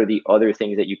 was what are the other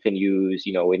things that you can use,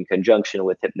 in conjunction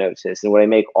with hypnosis. And what I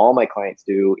make all my clients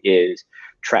do is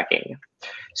tracking.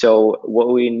 So what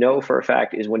we know for a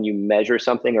fact is when you measure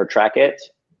something or track it,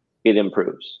 it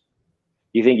improves.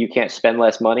 You think you can't spend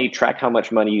less money? Track how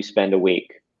much money you spend a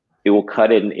week. It will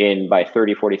cut it in by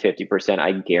 30, 40, 50%.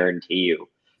 I guarantee you.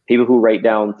 People who write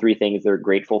down 3 things they're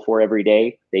grateful for every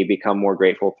day, they become more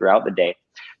grateful throughout the day.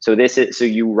 So so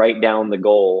you write down the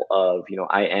goal of,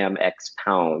 I am X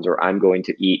pounds, or I'm going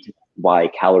to eat Y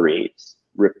calories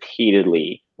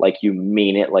repeatedly, like you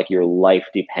mean it, like your life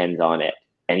depends on it.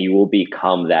 And you will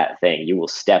become that thing. You will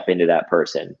step into that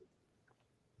person.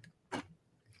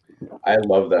 I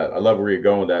love that. I love where you're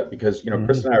going with that, because,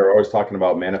 Chris and I are always talking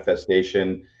about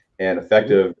manifestation and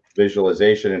effective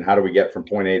visualization and how do we get from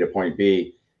point A to point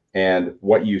B. And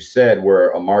what you said,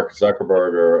 where a Mark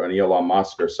Zuckerberg or an Elon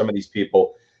Musk or some of these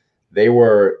people, they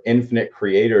were infinite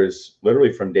creators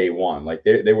literally from day one. Like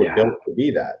they were built to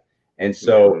be that. And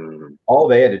so all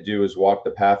they had to do is walk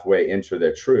the pathway into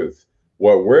their truth.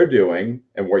 What we're doing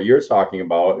and what you're talking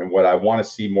about and what I want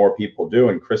to see more people do,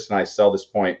 and Chris and I sell this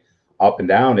point up and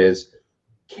down, is,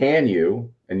 can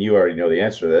you, and you already know the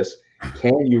answer to this,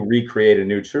 can you recreate a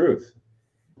new truth?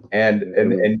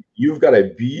 And you've got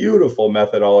a beautiful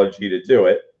methodology to do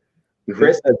it.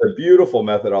 Chris has a beautiful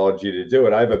methodology to do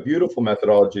it. I have a beautiful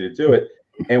methodology to do it.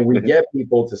 And we get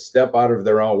people to step out of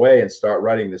their own way and start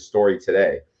writing the story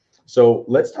today. So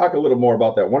let's talk a little more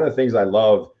about that. One of the things I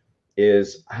love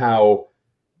is how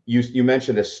you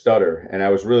mentioned a stutter, and I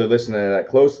was really listening to that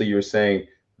closely. You were saying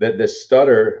that this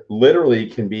stutter literally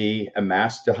can be a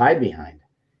mask to hide behind.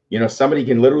 Somebody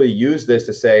can literally use this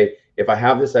to say, if I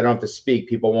have this, I don't have to speak.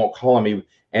 People won't call on me.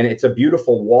 And it's a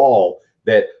beautiful wall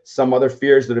that some other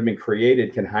fears that have been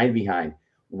created can hide behind.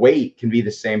 Weight can be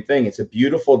the same thing. It's a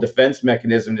beautiful defense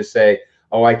mechanism to say,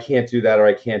 oh, I can't do that, or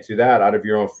I can't do that, out of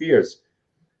your own fears.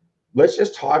 Let's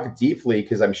just talk deeply,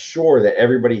 because I'm sure that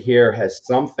everybody here has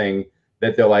something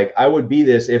that they're like, I would be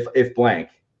this if blank.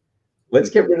 Let's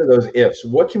get rid of those ifs.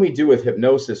 What can we do with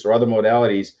hypnosis or other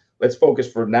modalities? Let's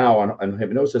focus for now on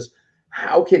hypnosis.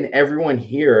 How can everyone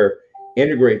here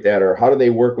integrate that, or how do they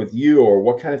work with you, or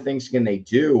what kind of things can they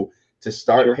do to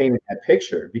start painting that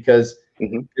picture? Because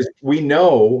we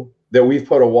know that we've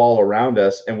put a wall around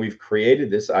us and we've created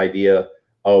this idea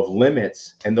of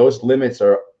limits, and those limits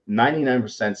are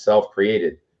 99%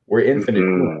 self-created. We're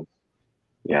infinite.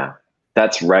 Yeah,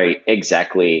 that's right.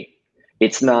 Exactly.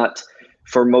 It's not,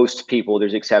 for most people,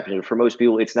 there's exceptions. For most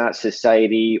people, it's not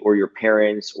society or your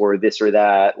parents or this or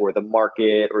that or the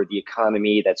market or the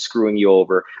economy that's screwing you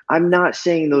over. I'm not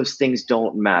saying those things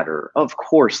don't matter. Of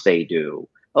course they do.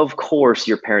 Of course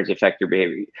your parents affect your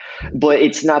behavior. But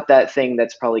it's not that thing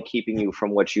that's probably keeping you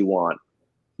from what you want.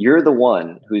 You're the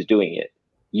one who's doing it.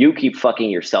 You keep fucking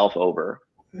yourself over.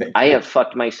 I have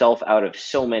fucked myself out of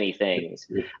so many things.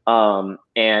 And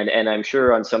I'm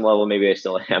sure on some level, maybe I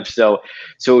still am. So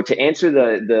to answer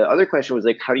the other question was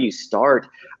like, how do you start?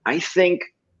 I think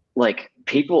like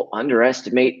people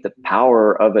underestimate the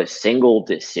power of a single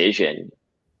decision.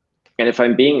 And if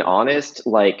I'm being honest,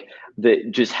 like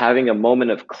just having a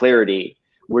moment of clarity,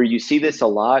 where you see this a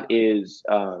lot is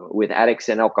with addicts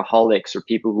and alcoholics, or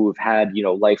people who have had,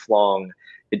 lifelong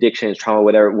addictions, trauma,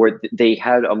 whatever, where they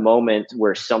had a moment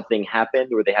where something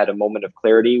happened, or they had a moment of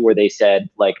clarity where they said,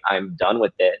 like, I'm done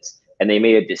with this. And they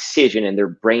made a decision, and their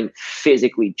brain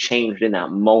physically changed in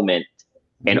that moment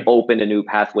and opened a new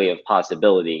pathway of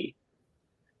possibility.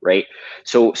 Right.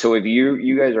 So if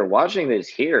you guys are watching this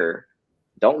here,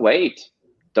 don't wait.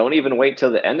 Don't even wait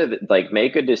till the end of it. Like,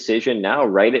 make a decision now,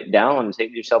 write it down, say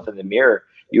to yourself in the mirror,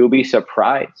 you'll be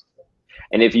surprised.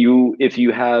 And if you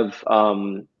have,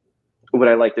 what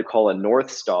I like to call a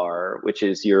North Star, which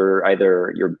is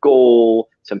either your goal.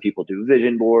 Some people do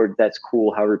vision board. That's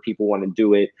cool. However people want to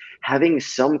do it. Having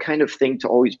some kind of thing to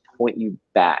always point you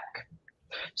back.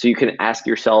 So you can ask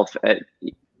yourself at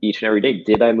each and every day,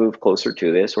 did I move closer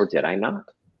to this, or did I not?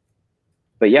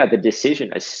 But yeah, the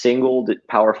decision, a single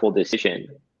powerful decision.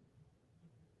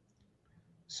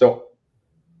 So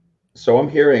I'm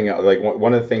hearing, like,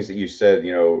 one of the things that you said,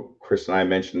 Chris and I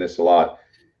mentioned this a lot.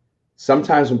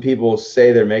 sometimes when people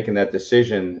say they're making that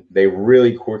decision, they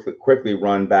really quickly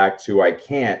run back to I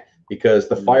can't because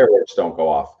the fireworks don't go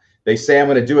off. They say I'm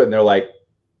going to do it, and they're like,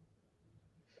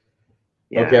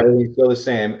 okay, everything's still the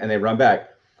same, and they run back.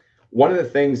 One of the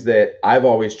things that I've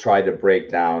always tried to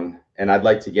break down, and I'd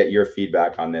like to get your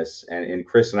feedback on this, and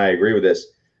Chris and I agree with this,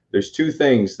 there's two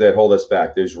things that hold us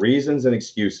back. There's reasons and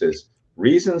excuses.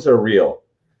 Reasons are real.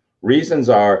 Reasons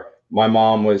are, my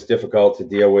mom was difficult to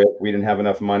deal with. We didn't have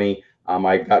enough money.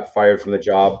 I got fired from the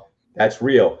job. That's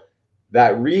real.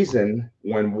 That reason,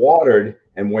 when watered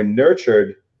and when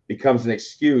nurtured, becomes an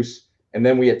excuse. And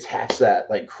then we attach that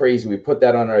like crazy. We put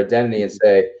that on our identity and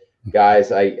say,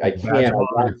 guys, I can't, I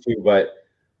want to. But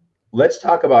let's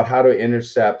talk about how to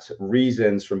intercept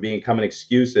reasons from becoming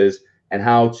excuses and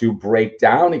how to break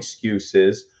down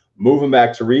excuses, move them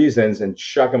back to reasons, and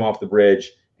chuck them off the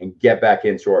bridge and get back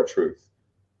into our truth.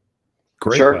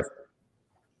 Great. Sure.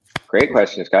 Great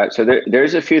question, Scott. So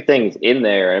there's a few things in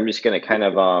there. I'm just going to kind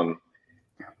of,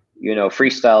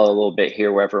 freestyle a little bit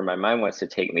here, wherever my mind wants to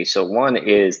take me. So one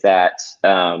is that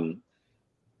I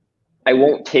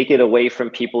won't take it away from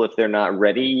people if they're not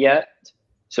ready yet.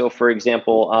 So for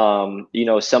example,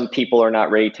 some people are not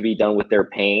ready to be done with their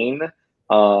pain.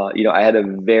 I had a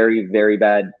very, very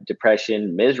bad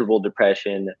depression, miserable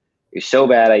depression. It was so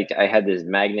bad. I had this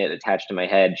magnet attached to my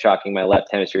head, shocking my left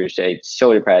hemisphere.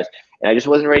 So depressed. And I just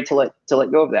wasn't ready to let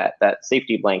go of that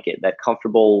safety blanket, that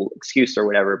comfortable excuse or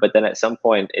whatever. But then at some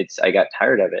point I got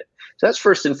tired of it. So that's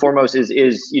first and foremost is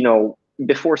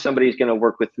before somebody's going to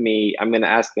work with me, I'm going to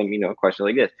ask them, a question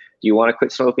like this. Do you want to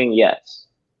quit smoking? Yes.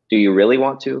 Do you really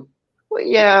want to? Well,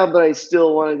 yeah, but I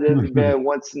still want to go to bed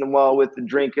once in a while with the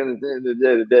drink and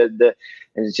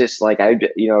it's just like,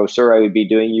 sir, I would be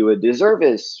doing you a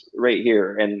disservice right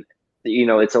here. And,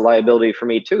 it's a liability for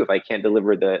me too if I can't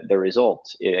deliver the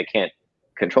results. I can't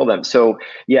control them. So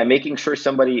yeah, making sure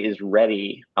somebody is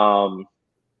ready.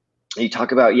 You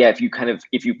talk about, if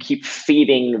you keep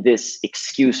feeding this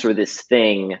excuse or this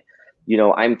thing,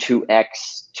 I'm too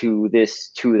X, to this,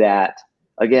 to that.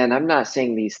 Again, I'm not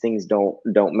saying these things don't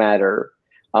matter.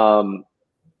 Some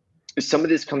of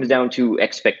this comes down to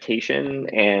expectation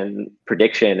and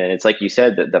prediction. And it's like you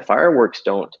said, that the fireworks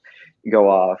don't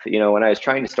go off. When I was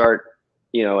trying to start,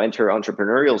 enter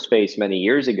entrepreneurial space many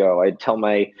years ago, I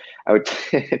would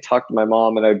talk to my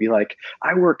mom and I would be like,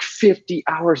 I work 50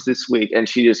 hours this week. And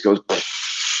she just goes,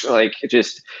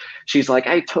 she's like,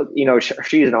 I took,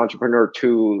 she's an entrepreneur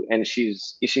too. And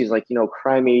she's like,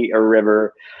 cry me a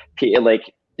river.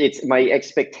 Like, it's my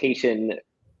expectation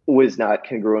was not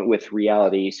congruent with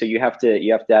reality. So you have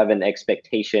to have an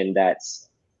expectation that's,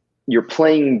 you're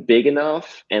playing big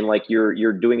enough and like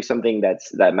you're doing something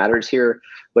that matters here,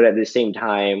 but at the same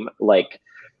time, like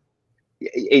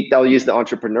I'll use the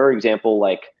entrepreneur example,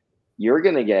 like you're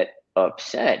going to get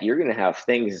upset. You're going to have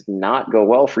things not go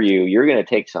well for you. You're going to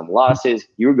take some losses.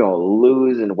 You're going to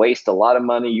lose and waste a lot of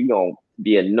money. You're going to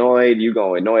be annoyed. You're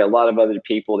going to annoy a lot of other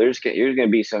people. There's going to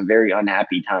be some very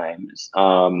unhappy times.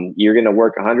 You're going to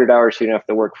work 100 hours. So you don't have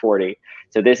to work 40.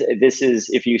 So this is,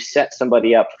 if you set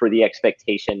somebody up for the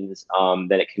expectations,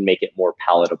 then it can make it more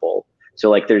palatable. So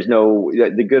like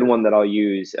the good one that I'll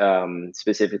use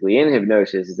specifically in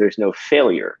hypnosis is there's no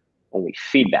failure, only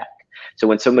feedback. So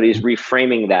when somebody's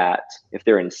reframing that, if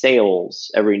they're in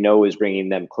sales, every no is bringing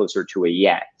them closer to a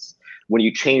yes. When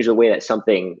you change the way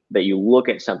that you look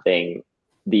at something,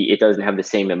 it doesn't have the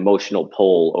same emotional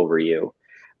pull over you.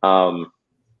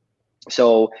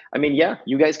 So, I mean, yeah,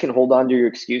 you guys can hold on to your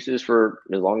excuses for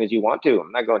as long as you want to.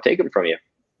 I'm not going to take them from you.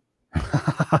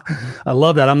 I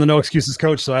love that. I'm the no excuses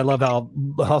coach. So I love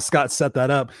how Scott set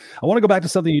that up. I want to go back to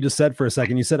something you just said for a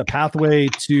second. You said a pathway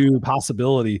to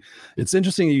possibility. It's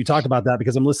interesting that you talked about that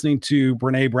because I'm listening to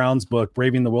Brene Brown's book,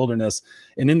 Braving the Wilderness.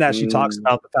 And in that, she talks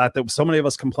about the fact that so many of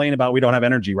us complain about we don't have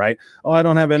energy, right? Oh, I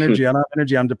don't have energy. I don't have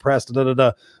energy. I'm depressed.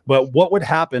 But what would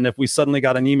happen if we suddenly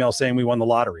got an email saying we won the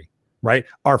lottery? Right?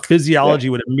 Our physiology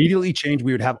would immediately change.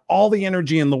 We would have all the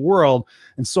energy in the world.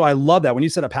 And so I love that when you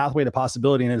said a pathway to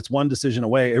possibility and it's one decision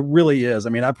away, it really is.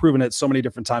 I mean, I've proven it so many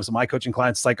different times to my coaching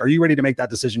clients. It's like, are you ready to make that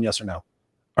decision? Yes or no?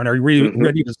 Or are you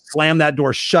ready to slam that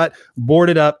door shut, board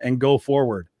it up and go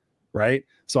forward? Right?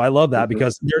 So I love that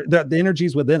because the energy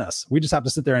is within us. We just have to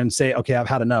sit there and say, okay, I've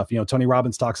had enough. Tony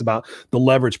Robbins talks about the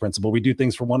leverage principle. We do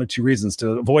things for one or two reasons: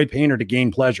 to avoid pain or to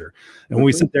gain pleasure. And when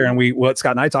we sit there and what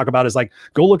Scott and I talk about is like,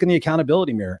 go look in the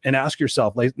accountability mirror and ask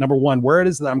yourself, like, number one, where it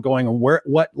is that I'm going and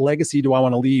what legacy do I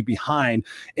want to leave behind?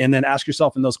 And then ask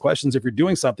yourself in those questions, if you're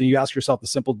doing something, you ask yourself the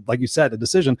simple, like you said, a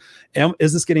decision,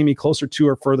 is this getting me closer to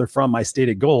or further from my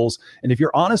stated goals? And if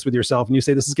you're honest with yourself and you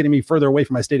say, this is getting me further away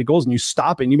from my stated goals, and you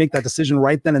stop it and you make that decision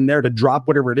right right then and there to drop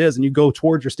whatever it is, and you go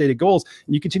towards your stated goals,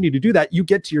 and you continue to do that, you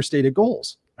get to your stated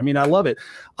goals. I mean, I love it.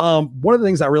 One of the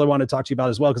things I really wanted to talk to you about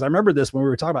as well, because I remember this when we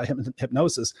were talking about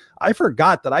hypnosis, I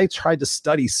forgot that I tried to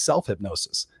study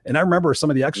self-hypnosis. And I remember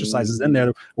some of the exercises in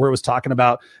there where it was talking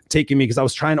about taking me, because I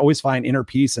was trying to always find inner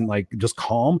peace and like just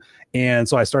calm. And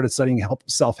so I started studying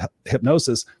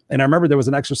self-hypnosis. And I remember there was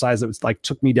an exercise that was like,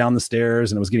 took me down the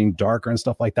stairs and it was getting darker and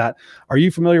stuff like that. Are you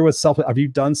familiar with have you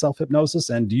done self-hypnosis,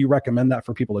 and do you recommend that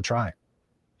for people to try?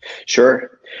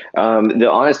 Sure. The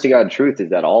honest to God truth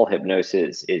is that all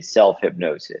hypnosis is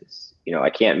self-hypnosis. You know, I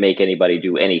can't make anybody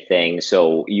do anything,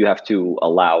 so you have to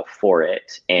allow for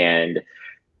it. And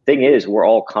thing is, we're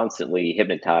all constantly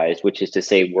hypnotized, which is to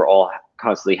say we're all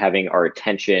constantly having our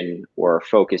attention or our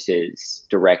focuses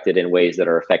directed in ways that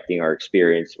are affecting our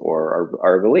experience or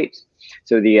our beliefs.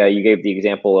 So you gave the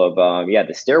example of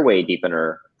the stairway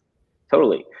deepener.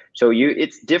 Totally. So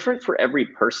it's different for every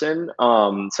person.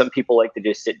 Some people like to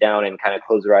just sit down and kind of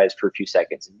close their eyes for a few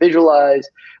seconds and visualize.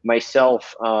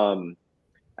 Myself, how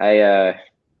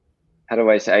do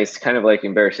I say, it's kind of like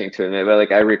embarrassing to admit, but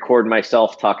like I record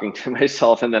myself talking to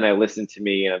myself, and then I listen to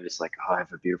me, and I'm just like, oh, I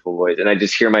have a beautiful voice. And I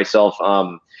just hear myself,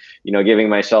 giving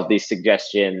myself these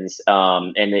suggestions.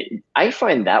 I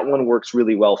find that one works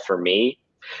really well for me.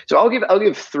 So I'll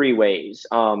give 3 ways.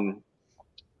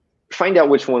 Find out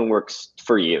which one works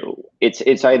for you.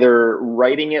 It's either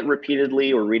writing it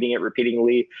repeatedly or reading it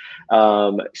repeatedly.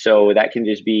 So that can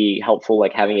just be helpful,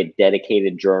 like having a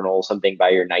dedicated journal, something by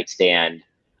your nightstand.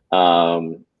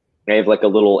 I have like a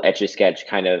little Etch-a-Sketch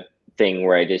kind of thing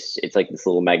where it's like this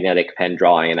little magnetic pen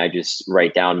drawing, and I just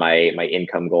write down my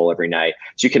income goal every night.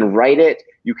 So you can write it,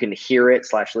 you can hear it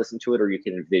 / listen to it, or you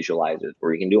can visualize it,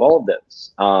 or you can do all of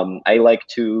those. I like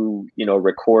to,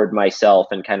 record myself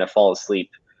and kind of fall asleep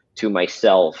to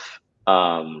myself,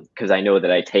 because I know that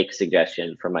I take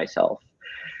suggestion from myself.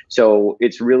 So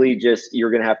it's really just, you're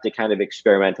going to have to kind of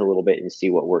experiment a little bit and see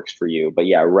what works for you. But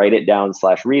yeah, write it down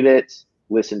 / read it,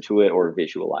 listen to it, or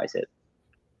visualize it.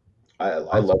 I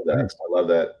love that. I love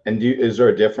that. And is there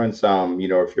a difference,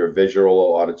 if you're a visual,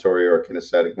 auditory, or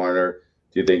kinesthetic learner,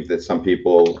 do you think that some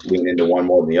people lean into one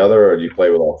more than the other, or do you play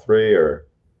with all 3? Or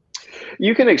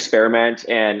you can experiment,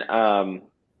 and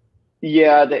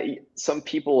some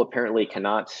people apparently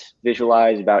cannot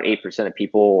visualize. About 8% of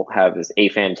people have this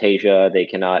aphantasia. They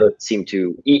cannot seem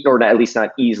to eat, or at least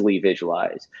not easily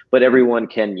visualize. But everyone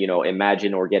can,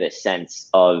 imagine or get a sense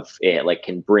of it, like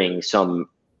can bring some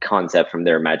concept from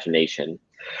their imagination.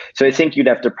 So I think you'd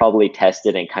have to probably test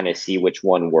it and kind of see which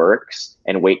one works,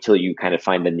 and wait till you kind of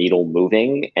find the needle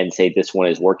moving and say this one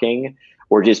is working.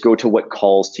 Or just go to what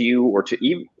calls to you, or to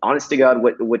even, honest to God,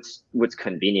 what's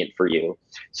convenient for you.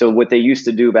 So what they used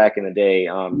to do back in the day,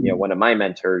 one of my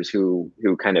mentors who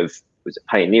kind of was a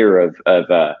pioneer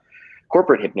of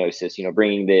corporate hypnosis,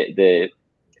 bringing the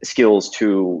skills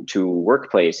to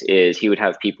workplace, is he would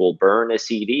have people burn a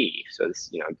CD. So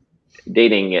this,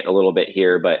 dating it a little bit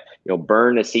here, but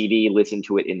burn a CD, listen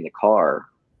to it in the car.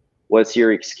 What's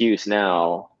your excuse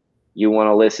now? You want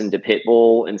to listen to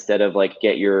Pitbull instead of like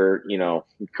get your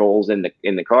goals in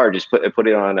the car. Just put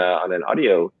it on an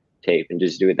audio tape and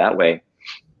just do it that way.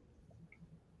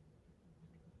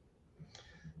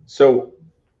 So,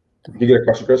 you get a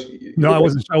question, Chris? No,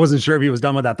 I wasn't sure if he was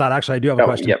done with that thought. Actually, I do have a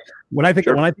question. Yep. When I think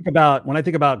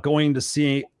about going to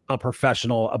see a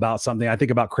professional about something, I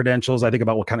think about credentials. I think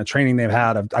about what kind of training they've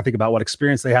had. I think about what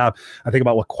experience they have. I think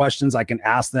about what questions I can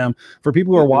ask them. For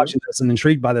people who are watching this and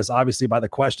intrigued by this, obviously by the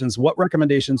questions, what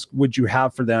recommendations would you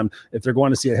have for them if they're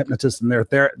going to see a hypnotist in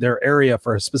their area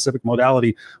for a specific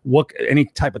modality? What, any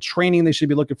type of training they should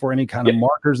be looking for, any kind of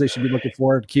markers they should be looking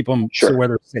for to keep them so where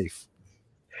they're safe?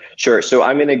 Sure. So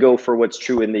I'm going to go for what's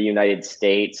true in the United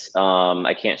States.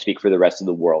 I can't speak for the rest of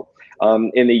the world.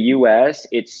 In the US,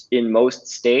 it's in most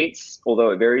states, although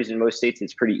it varies in most states,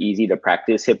 it's pretty easy to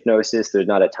practice hypnosis. There's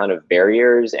not a ton of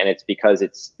barriers, and it's because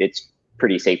it's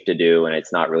pretty safe to do, and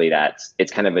it's not really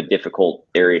it's kind of a difficult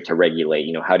area to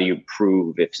regulate. How do you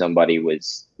prove if somebody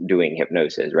was doing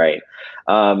hypnosis, right?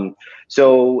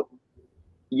 So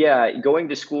yeah, going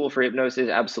to school for hypnosis,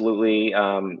 absolutely.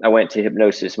 I went to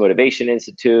Hypnosis Motivation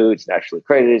Institute. It's an nationally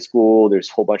accredited school. There's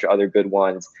a whole bunch of other good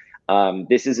ones.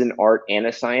 This is an art and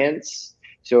a science.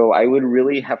 So I would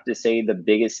really have to say the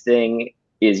biggest thing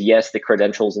is, yes, the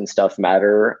credentials and stuff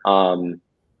matter.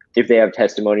 If they have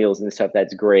testimonials and stuff,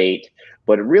 that's great.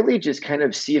 But really just kind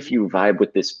of see if you vibe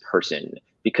with this person.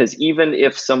 Because even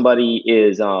if somebody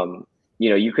is,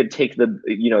 you could take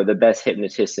the best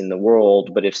hypnotist in the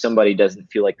world, but if somebody doesn't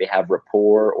feel like they have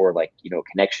rapport or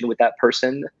connection with that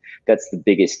person, that's the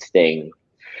biggest thing.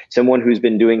 Someone who's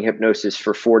been doing hypnosis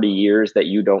for 40 years that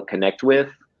you don't connect with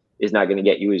is not going to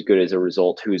get you as good as a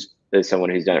result as someone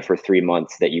who's done it for 3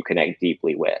 months that you connect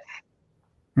deeply with.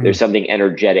 There's something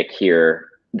energetic here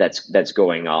that's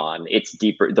going on. It's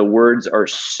deeper. The words are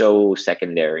so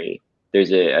secondary.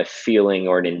 There's a feeling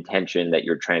or an intention that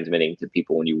you're transmitting to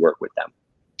people when you work with them.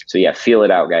 So yeah, feel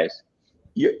it out, guys.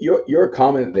 Your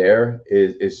comment there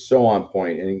is so on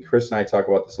point. And Chris and I talk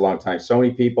about this a long time. So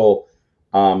many people,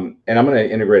 and I'm going to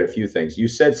integrate a few things. You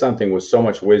said something with so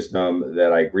much wisdom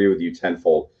that I agree with you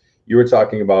tenfold. You were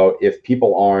talking about if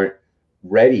people aren't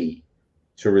ready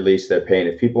to release their pain,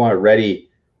 if people aren't ready,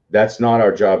 that's not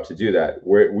our job to do that.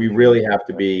 We really have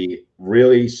to be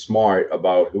really smart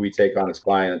about who we take on as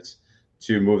clients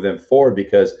to move them forward,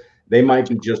 because they might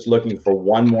be just looking for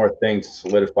one more thing to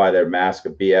solidify their mask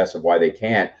of BS of why they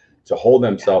can't, to hold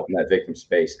themselves in that victim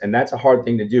space. And that's a hard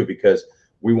thing to do, because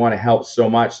we want to help so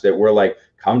much that we're like,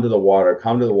 come to the water,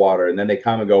 come to the water. And then they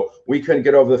come and go, we couldn't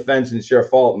get over the fence and it's your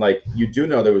fault. And like, you do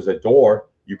know there was a door,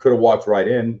 you could have walked right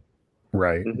in.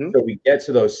 Right. So we get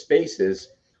to those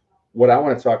spaces. What I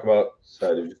want to talk about,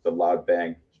 sorry, there's just a loud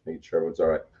bang, just making sure everyone's all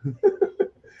right.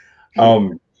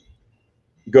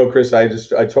 Go, Chris. I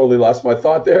totally lost my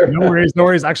thought there. No worries, no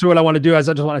worries. Actually, what I want to do is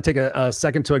I just want to take a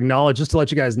second to acknowledge, just to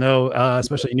let you guys know,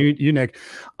 especially you, Nick.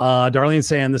 Darlene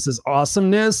saying this is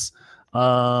awesomeness. We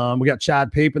got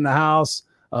Chad Pape in the house.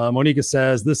 Monica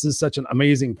says this is such an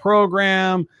amazing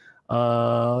program.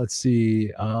 Let's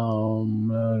see.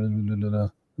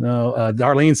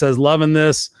 Darlene says loving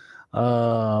this.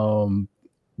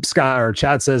 Scott or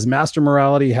Chad says master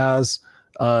morality has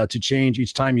to change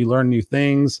each time you learn new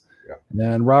things. And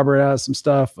then Robert has some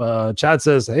stuff. Chad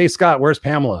says, "Hey Scott, where's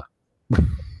Pamela?"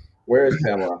 Where is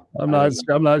Pamela? I'm not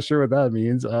sure what that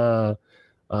means. I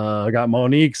got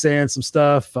Monique saying some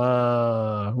stuff.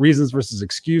 Reasons versus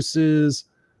excuses.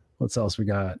 What else we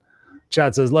got?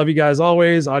 Chad says, "Love you guys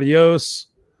always. Adios."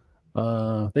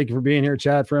 Thank you for being here,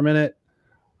 Chad, for a minute.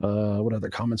 What other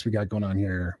comments we got going on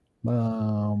here?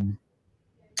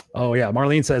 Oh yeah,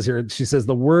 Marlene says here, she says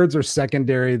the words are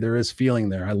secondary. There is feeling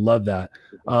there. I love that.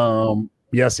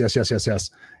 Yes.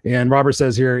 And Robert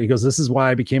says here, he goes, this is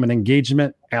why I became an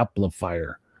engagement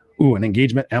amplifier. Ooh, an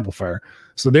engagement amplifier.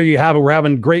 So there you have it. We're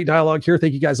having great dialogue here.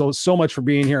 Thank you guys all so much for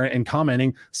being here and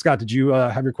commenting. Scott, did you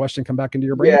have your question come back into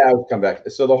your brain? Yeah, I'll come back.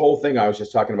 So the whole thing, I was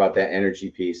just talking about that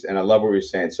energy piece, and I love what you're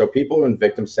saying. So people in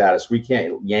victim status, we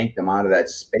can't yank them out of that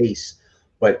space,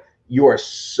 but you are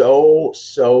so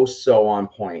on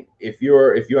point. If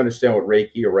you understand what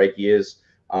Reiki or Reiki is,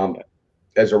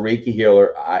 as a Reiki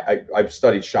healer, I've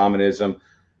studied shamanism.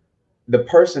 The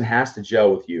person has to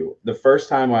gel with you. The first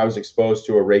time I was exposed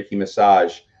to a Reiki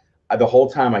massage, the whole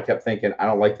time I kept thinking, I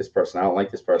don't like this person. I don't like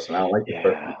this person. I don't like this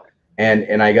person.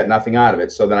 And I got nothing out of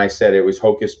it. So then I said it was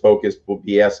hocus pocus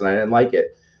BS, and I didn't like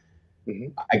it.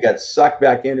 I got sucked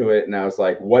back into it, and I was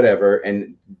like, whatever.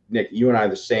 And Nick, you and I are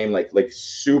the same, like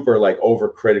super like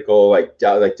overcritical, like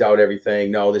doubt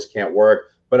everything. No, this can't work.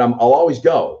 But I'll always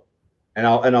go, and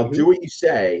I'll do what you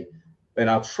say, and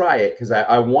I'll try it because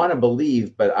I want to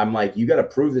believe. But I'm like, you got to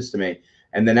prove this to me.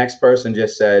 And the next person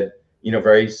just said,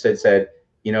 said,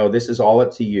 this is all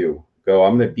up to you. Go.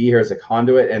 I'm going to be here as a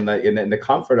conduit, and in the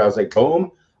comfort, I was like,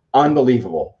 boom,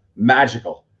 unbelievable,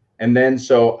 magical. And then,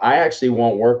 so I actually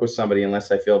won't work with somebody unless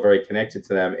I feel very connected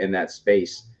to them in that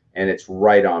space, and it's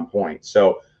right on point.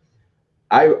 So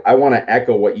I want to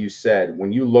echo what you said.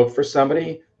 When you look for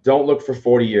somebody, don't look for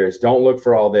 40 years. Don't look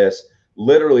for all this.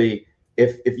 Literally,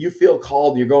 if you feel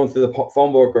called, you're going through the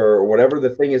phone book or whatever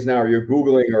the thing is now, or you're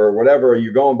Googling or whatever, or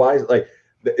you're going by, like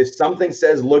if something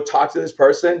says, look, talk to this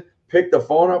person, pick the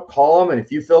phone up, call them. And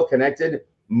if you feel connected,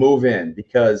 move in,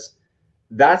 because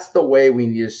that's the way we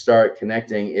need to start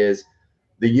connecting, is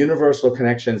the universal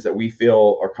connections that we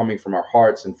feel are coming from our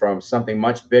hearts and from something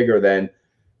much bigger than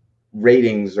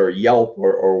ratings or Yelp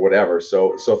or whatever.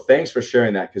 So thanks for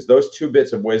sharing that, because those two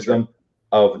bits of wisdom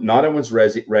of not everyone's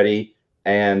ready,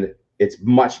 and it's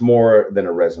much more than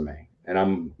a resume. And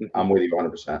I'm with you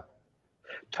 100%.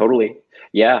 Totally.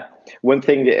 Yeah. One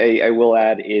thing that I will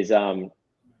add is,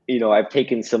 I've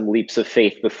taken some leaps of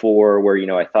faith before where,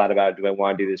 I thought about, do I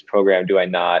want to do this program? Do I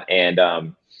not? And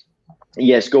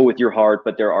yes, go with your heart,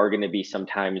 but there are going to be some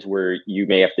times where you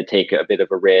may have to take a bit of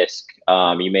a risk.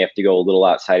 You may have to go a little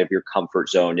outside of your comfort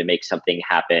zone to make something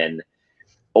happen.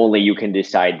 Only you can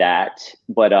decide that,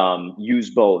 but use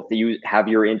both. Have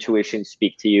your intuition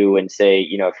speak to you and say,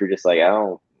 if you're just like, I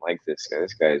don't like this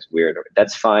guy is weird,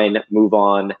 that's fine. Move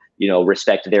on,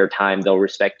 respect their time. They'll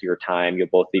respect your time. You'll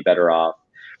both be better off.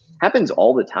 Happens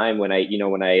all the time when I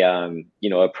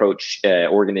approach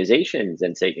organizations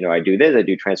and say, I do this, I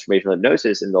do transformational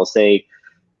hypnosis, and they'll say,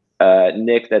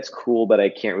 Nick, that's cool, but I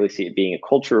can't really see it being a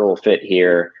cultural fit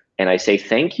here. And I say,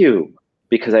 thank you,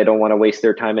 because I don't want to waste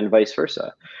their time and vice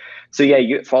versa. So yeah,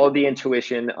 you follow the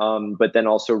intuition, but then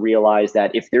also realize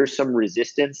that if there's some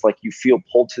resistance, like you feel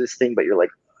pulled to this thing, but you're like,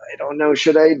 I don't know,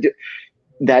 should I do?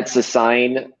 That's a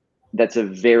sign. That's a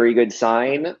very good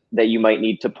sign that you might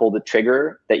need to pull the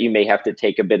trigger, that you may have to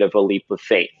take a bit of a leap of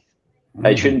faith.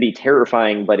 It shouldn't be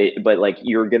terrifying, but like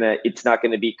it's not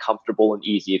gonna be comfortable and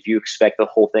easy. If you expect the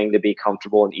whole thing to be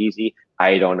comfortable and easy,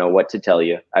 I don't know what to tell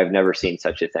you. I've never seen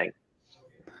such a thing.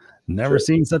 Never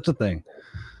seen such a thing.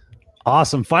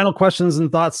 Awesome. Final questions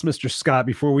and thoughts, Mr. Scott,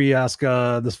 before we ask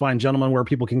this fine gentleman where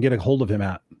people can get a hold of him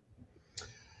at.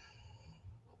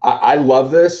 I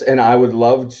love this, and I would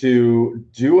love to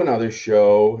do another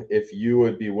show if you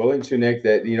would be willing to, Nick,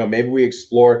 that, you know, maybe we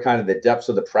explore kind of the depths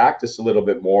of the practice a little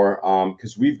bit more,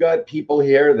 because we've got people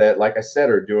here that, like I said,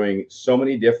 are doing so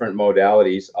many different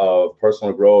modalities of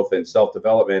personal growth and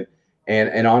self-development.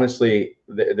 And honestly,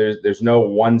 there's no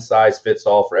one size fits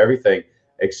all for everything.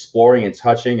 Exploring and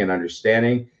touching and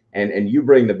understanding, and you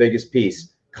bring the biggest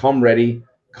piece. Come ready,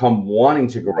 come wanting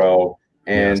to grow.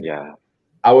 And yeah.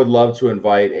 I would love to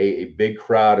invite a big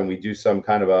crowd, and we do some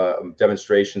kind of a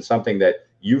demonstration, something that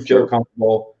you feel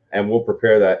comfortable, and we'll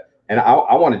prepare that. And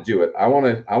I want to do it. I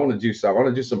want to do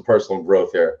some personal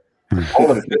growth here. I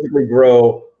want to physically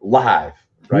grow live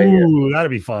right here. That'd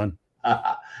be fun.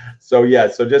 So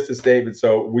just a statement.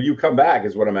 So will you come back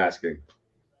is what I'm asking.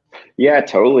 Yeah,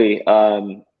 totally.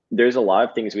 There's a lot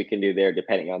of things we can do there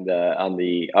depending on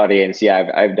the audience.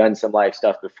 Yeah, I've done some live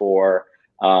stuff before.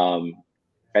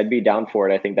 I'd be down for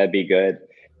it. I think that'd be good.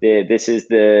 This is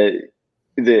the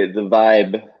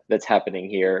vibe that's happening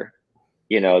here.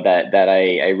 You know, that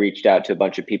I reached out to a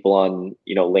bunch of people on,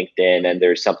 you know, LinkedIn, and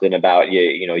there's something about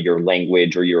you know, your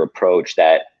language or your approach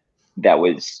that I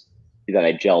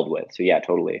gelled with. So yeah,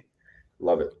 totally.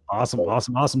 Love it.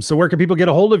 Awesome. So where can people get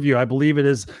a hold of you? I believe it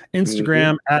is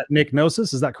Instagram at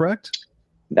Nicknosis. Is that correct?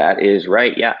 That is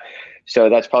right. Yeah. So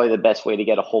that's probably the best way to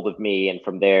get a hold of me. And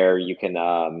from there, you can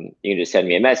just send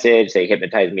me a message, say,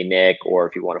 hypnotize me, Nick, or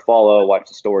if you want to follow, watch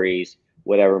the stories,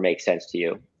 whatever makes sense to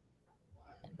you.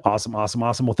 Awesome.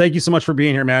 Well, thank you so much for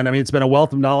being here, man. I mean, it's been a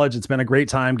wealth of knowledge. It's been a great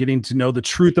time getting to know the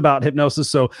truth about hypnosis.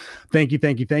 So thank you.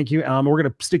 We're going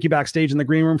to stick you backstage in the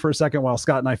green room for a second while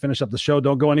Scott and I finish up the show.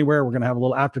 Don't go anywhere. We're going to have a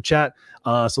little after chat.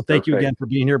 So thank you again for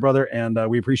being here, brother. And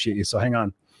we appreciate you. So hang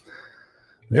on.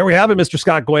 There we have it, Mr.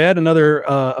 Scott Goyette. Another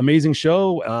amazing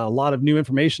show. A lot of new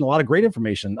information, a lot of great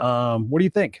information. What do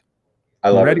you think? I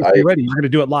love it. You ready? You're going to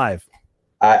do it live.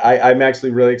 I'm actually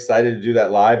really excited to do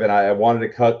that live, and I wanted to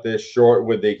cut this short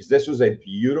because this was a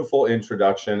beautiful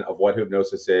introduction of what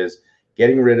hypnosis is,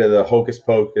 getting rid of the hocus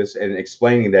pocus and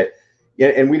explaining that. Yeah,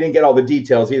 and we didn't get all the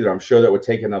details either. I'm sure that would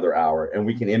take another hour, and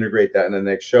we can integrate that in the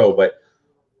next show. But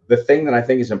the thing that I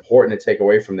think is important to take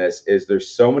away from this is there's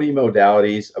so many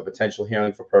modalities of potential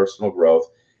healing for personal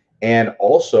growth. And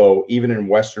also, even in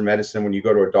Western medicine, when you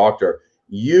go to a doctor,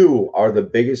 you are the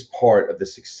biggest part of the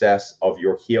success of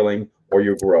your healing or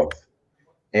your growth.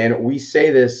 And we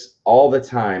say this all the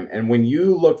time. And when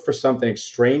you look for something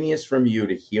extraneous from you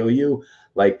to heal you,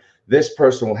 like this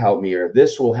person will help me, or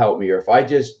this will help me, or if I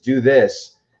just do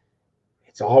this,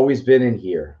 it's always been in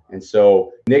here. And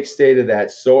so Nick stated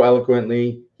that so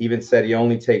eloquently. He even said he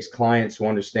only takes clients who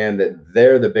understand that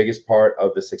they're the biggest part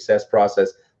of the success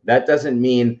process. That doesn't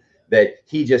mean that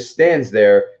he just stands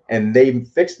there and they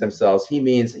fix themselves. He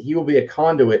means he will be a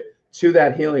conduit to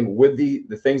that healing with the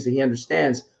things that he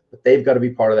understands, but they've got to be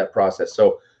part of that process.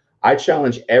 So I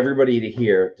challenge everybody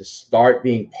to start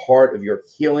being part of your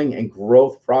healing and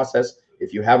growth process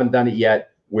if you haven't done it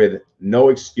yet, with no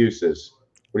excuses.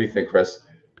 What do you think, Chris?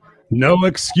 No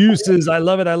excuses. I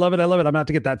love it. I'm going to have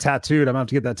to get that tattooed.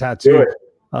 Do it.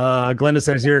 Glenda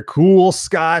says here, cool,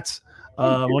 Scott.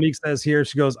 Monique says here,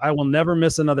 she goes, I will never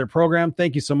miss another program.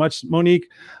 Thank you so much, Monique.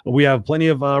 We have plenty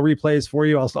of replays for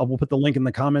you. We'll put the link in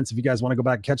the comments if you guys want to go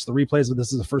back and catch the replays. But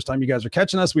this is the first time you guys are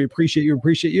catching us. We appreciate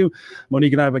you.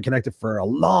 Monique and I have been connected for a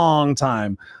long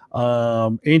time.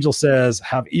 Angel says,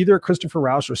 have either Christopher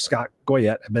Rausch or Scott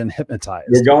Goyette been hypnotized?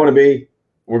 We're going to be.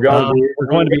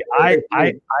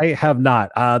 I have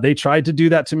not. They tried to do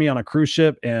that to me on a cruise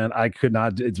ship, and I could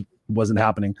not. It wasn't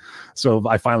happening. So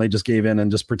I finally just gave in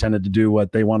and just pretended to do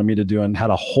what they wanted me to do, and had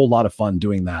a whole lot of fun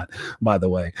doing that. By the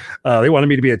way, they wanted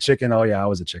me to be a chicken. Oh yeah, I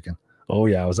was a chicken. Oh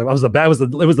yeah, it was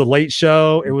the late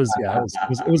show. It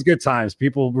was good times.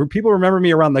 People remember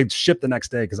me around the ship the next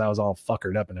day because I was all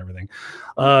fuckered up and everything.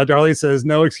 Darlene says,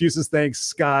 no excuses, thanks,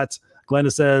 Scott.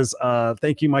 Glenda says,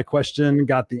 thank you. My question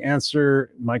got the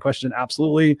answer. My question,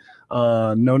 absolutely.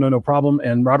 No problem.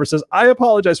 And Robert says, I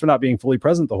apologize for not being fully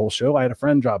present the whole show. I had a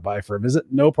friend drop by for a visit.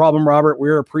 No problem, Robert.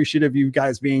 We're appreciative of you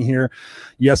guys being here.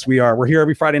 Yes, we are. We're here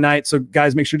every Friday night. So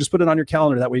guys, make sure just put it on your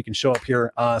calendar. That way you can show up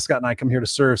here. Scott and I come here to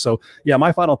serve. So yeah,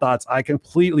 my final thoughts, I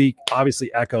completely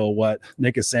obviously echo what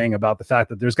Nick is saying about the fact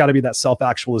that there's got to be that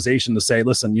self-actualization to say,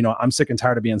 listen, I'm sick and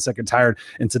tired of being sick and tired.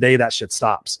 And today that shit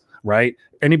stops. Right?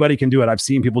 Anybody can do it. I've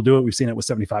seen people do it. We've seen it with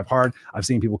 75 Hard. I've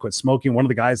seen people quit smoking. One of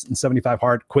the guys in 75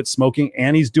 Hard quit smoking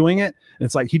and he's doing it. And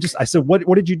it's like, I said,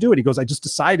 what did you do? And he goes, I just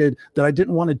decided that I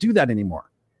didn't want to do that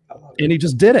anymore. And he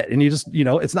just did it. And he just,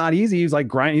 it's not easy. He's like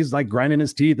grinding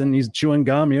his teeth and he's chewing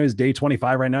gum. He's day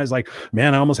 25 right now. He's like,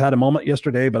 man, I almost had a moment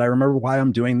yesterday, but I remember why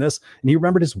I'm doing this. And he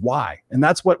remembered his why. And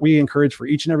that's what we encourage for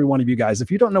each and every one of you guys. If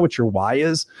you don't know what your why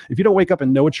is, if you don't wake up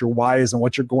and know what your why is and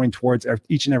what you're going towards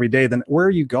each and every day, then where are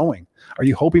you going? Are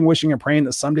you hoping, wishing, and praying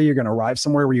that someday you're going to arrive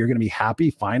somewhere where you're going to be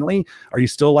happy finally? Are you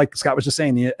still, like Scott was just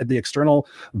saying, the external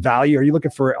value? Are you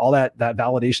looking for all that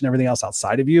validation, everything else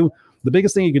outside of you? The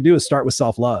biggest thing you can do is start with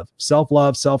self-love,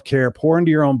 self-care, pour into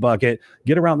your own bucket,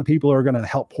 get around the people who are going to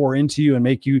help pour into you and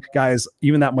make you guys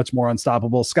even that much more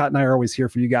unstoppable. Scott and I are always here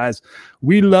for you guys.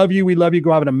 We love you. We love you.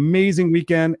 Go have an amazing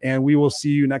weekend, and we will see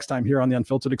you next time here on The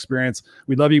Unfiltered Experience.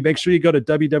 We love you. Make sure you go to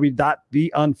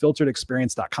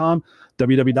www.theunfilteredexperience.com,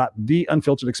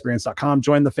 www.theunfilteredexperience.com.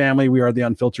 Join the family. We are the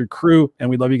Unfiltered crew, and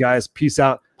we love you guys. Peace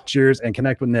out. Cheers, and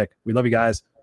connect with Nick. We love you guys.